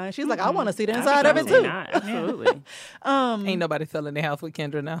don't mind. She's like, I want to see the inside of it, too. Absolutely. Ain't nobody selling their house with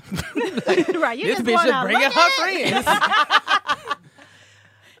Kendra now. Right. You This just bitch wanna just bringing look her at friends.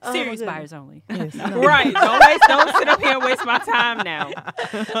 Serious goodness. buyers only. Right. Don't sit up here and waste my time now.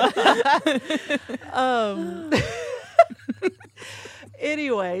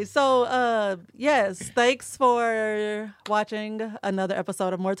 Anyway, so yes, thanks for watching another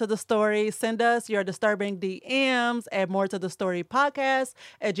episode of More to the Story. Send us your disturbing DMs at more to the story podcast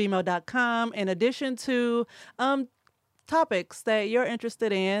at gmail.com. In addition to topics that you're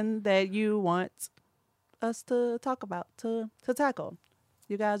interested in that you want us to talk about, to tackle.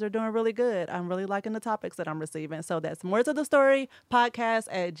 You guys are doing really good. I'm really liking the topics that I'm receiving. So that's more to the story podcast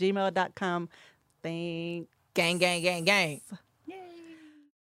at gmail.com. Thanks. Gang, gang, gang, gang.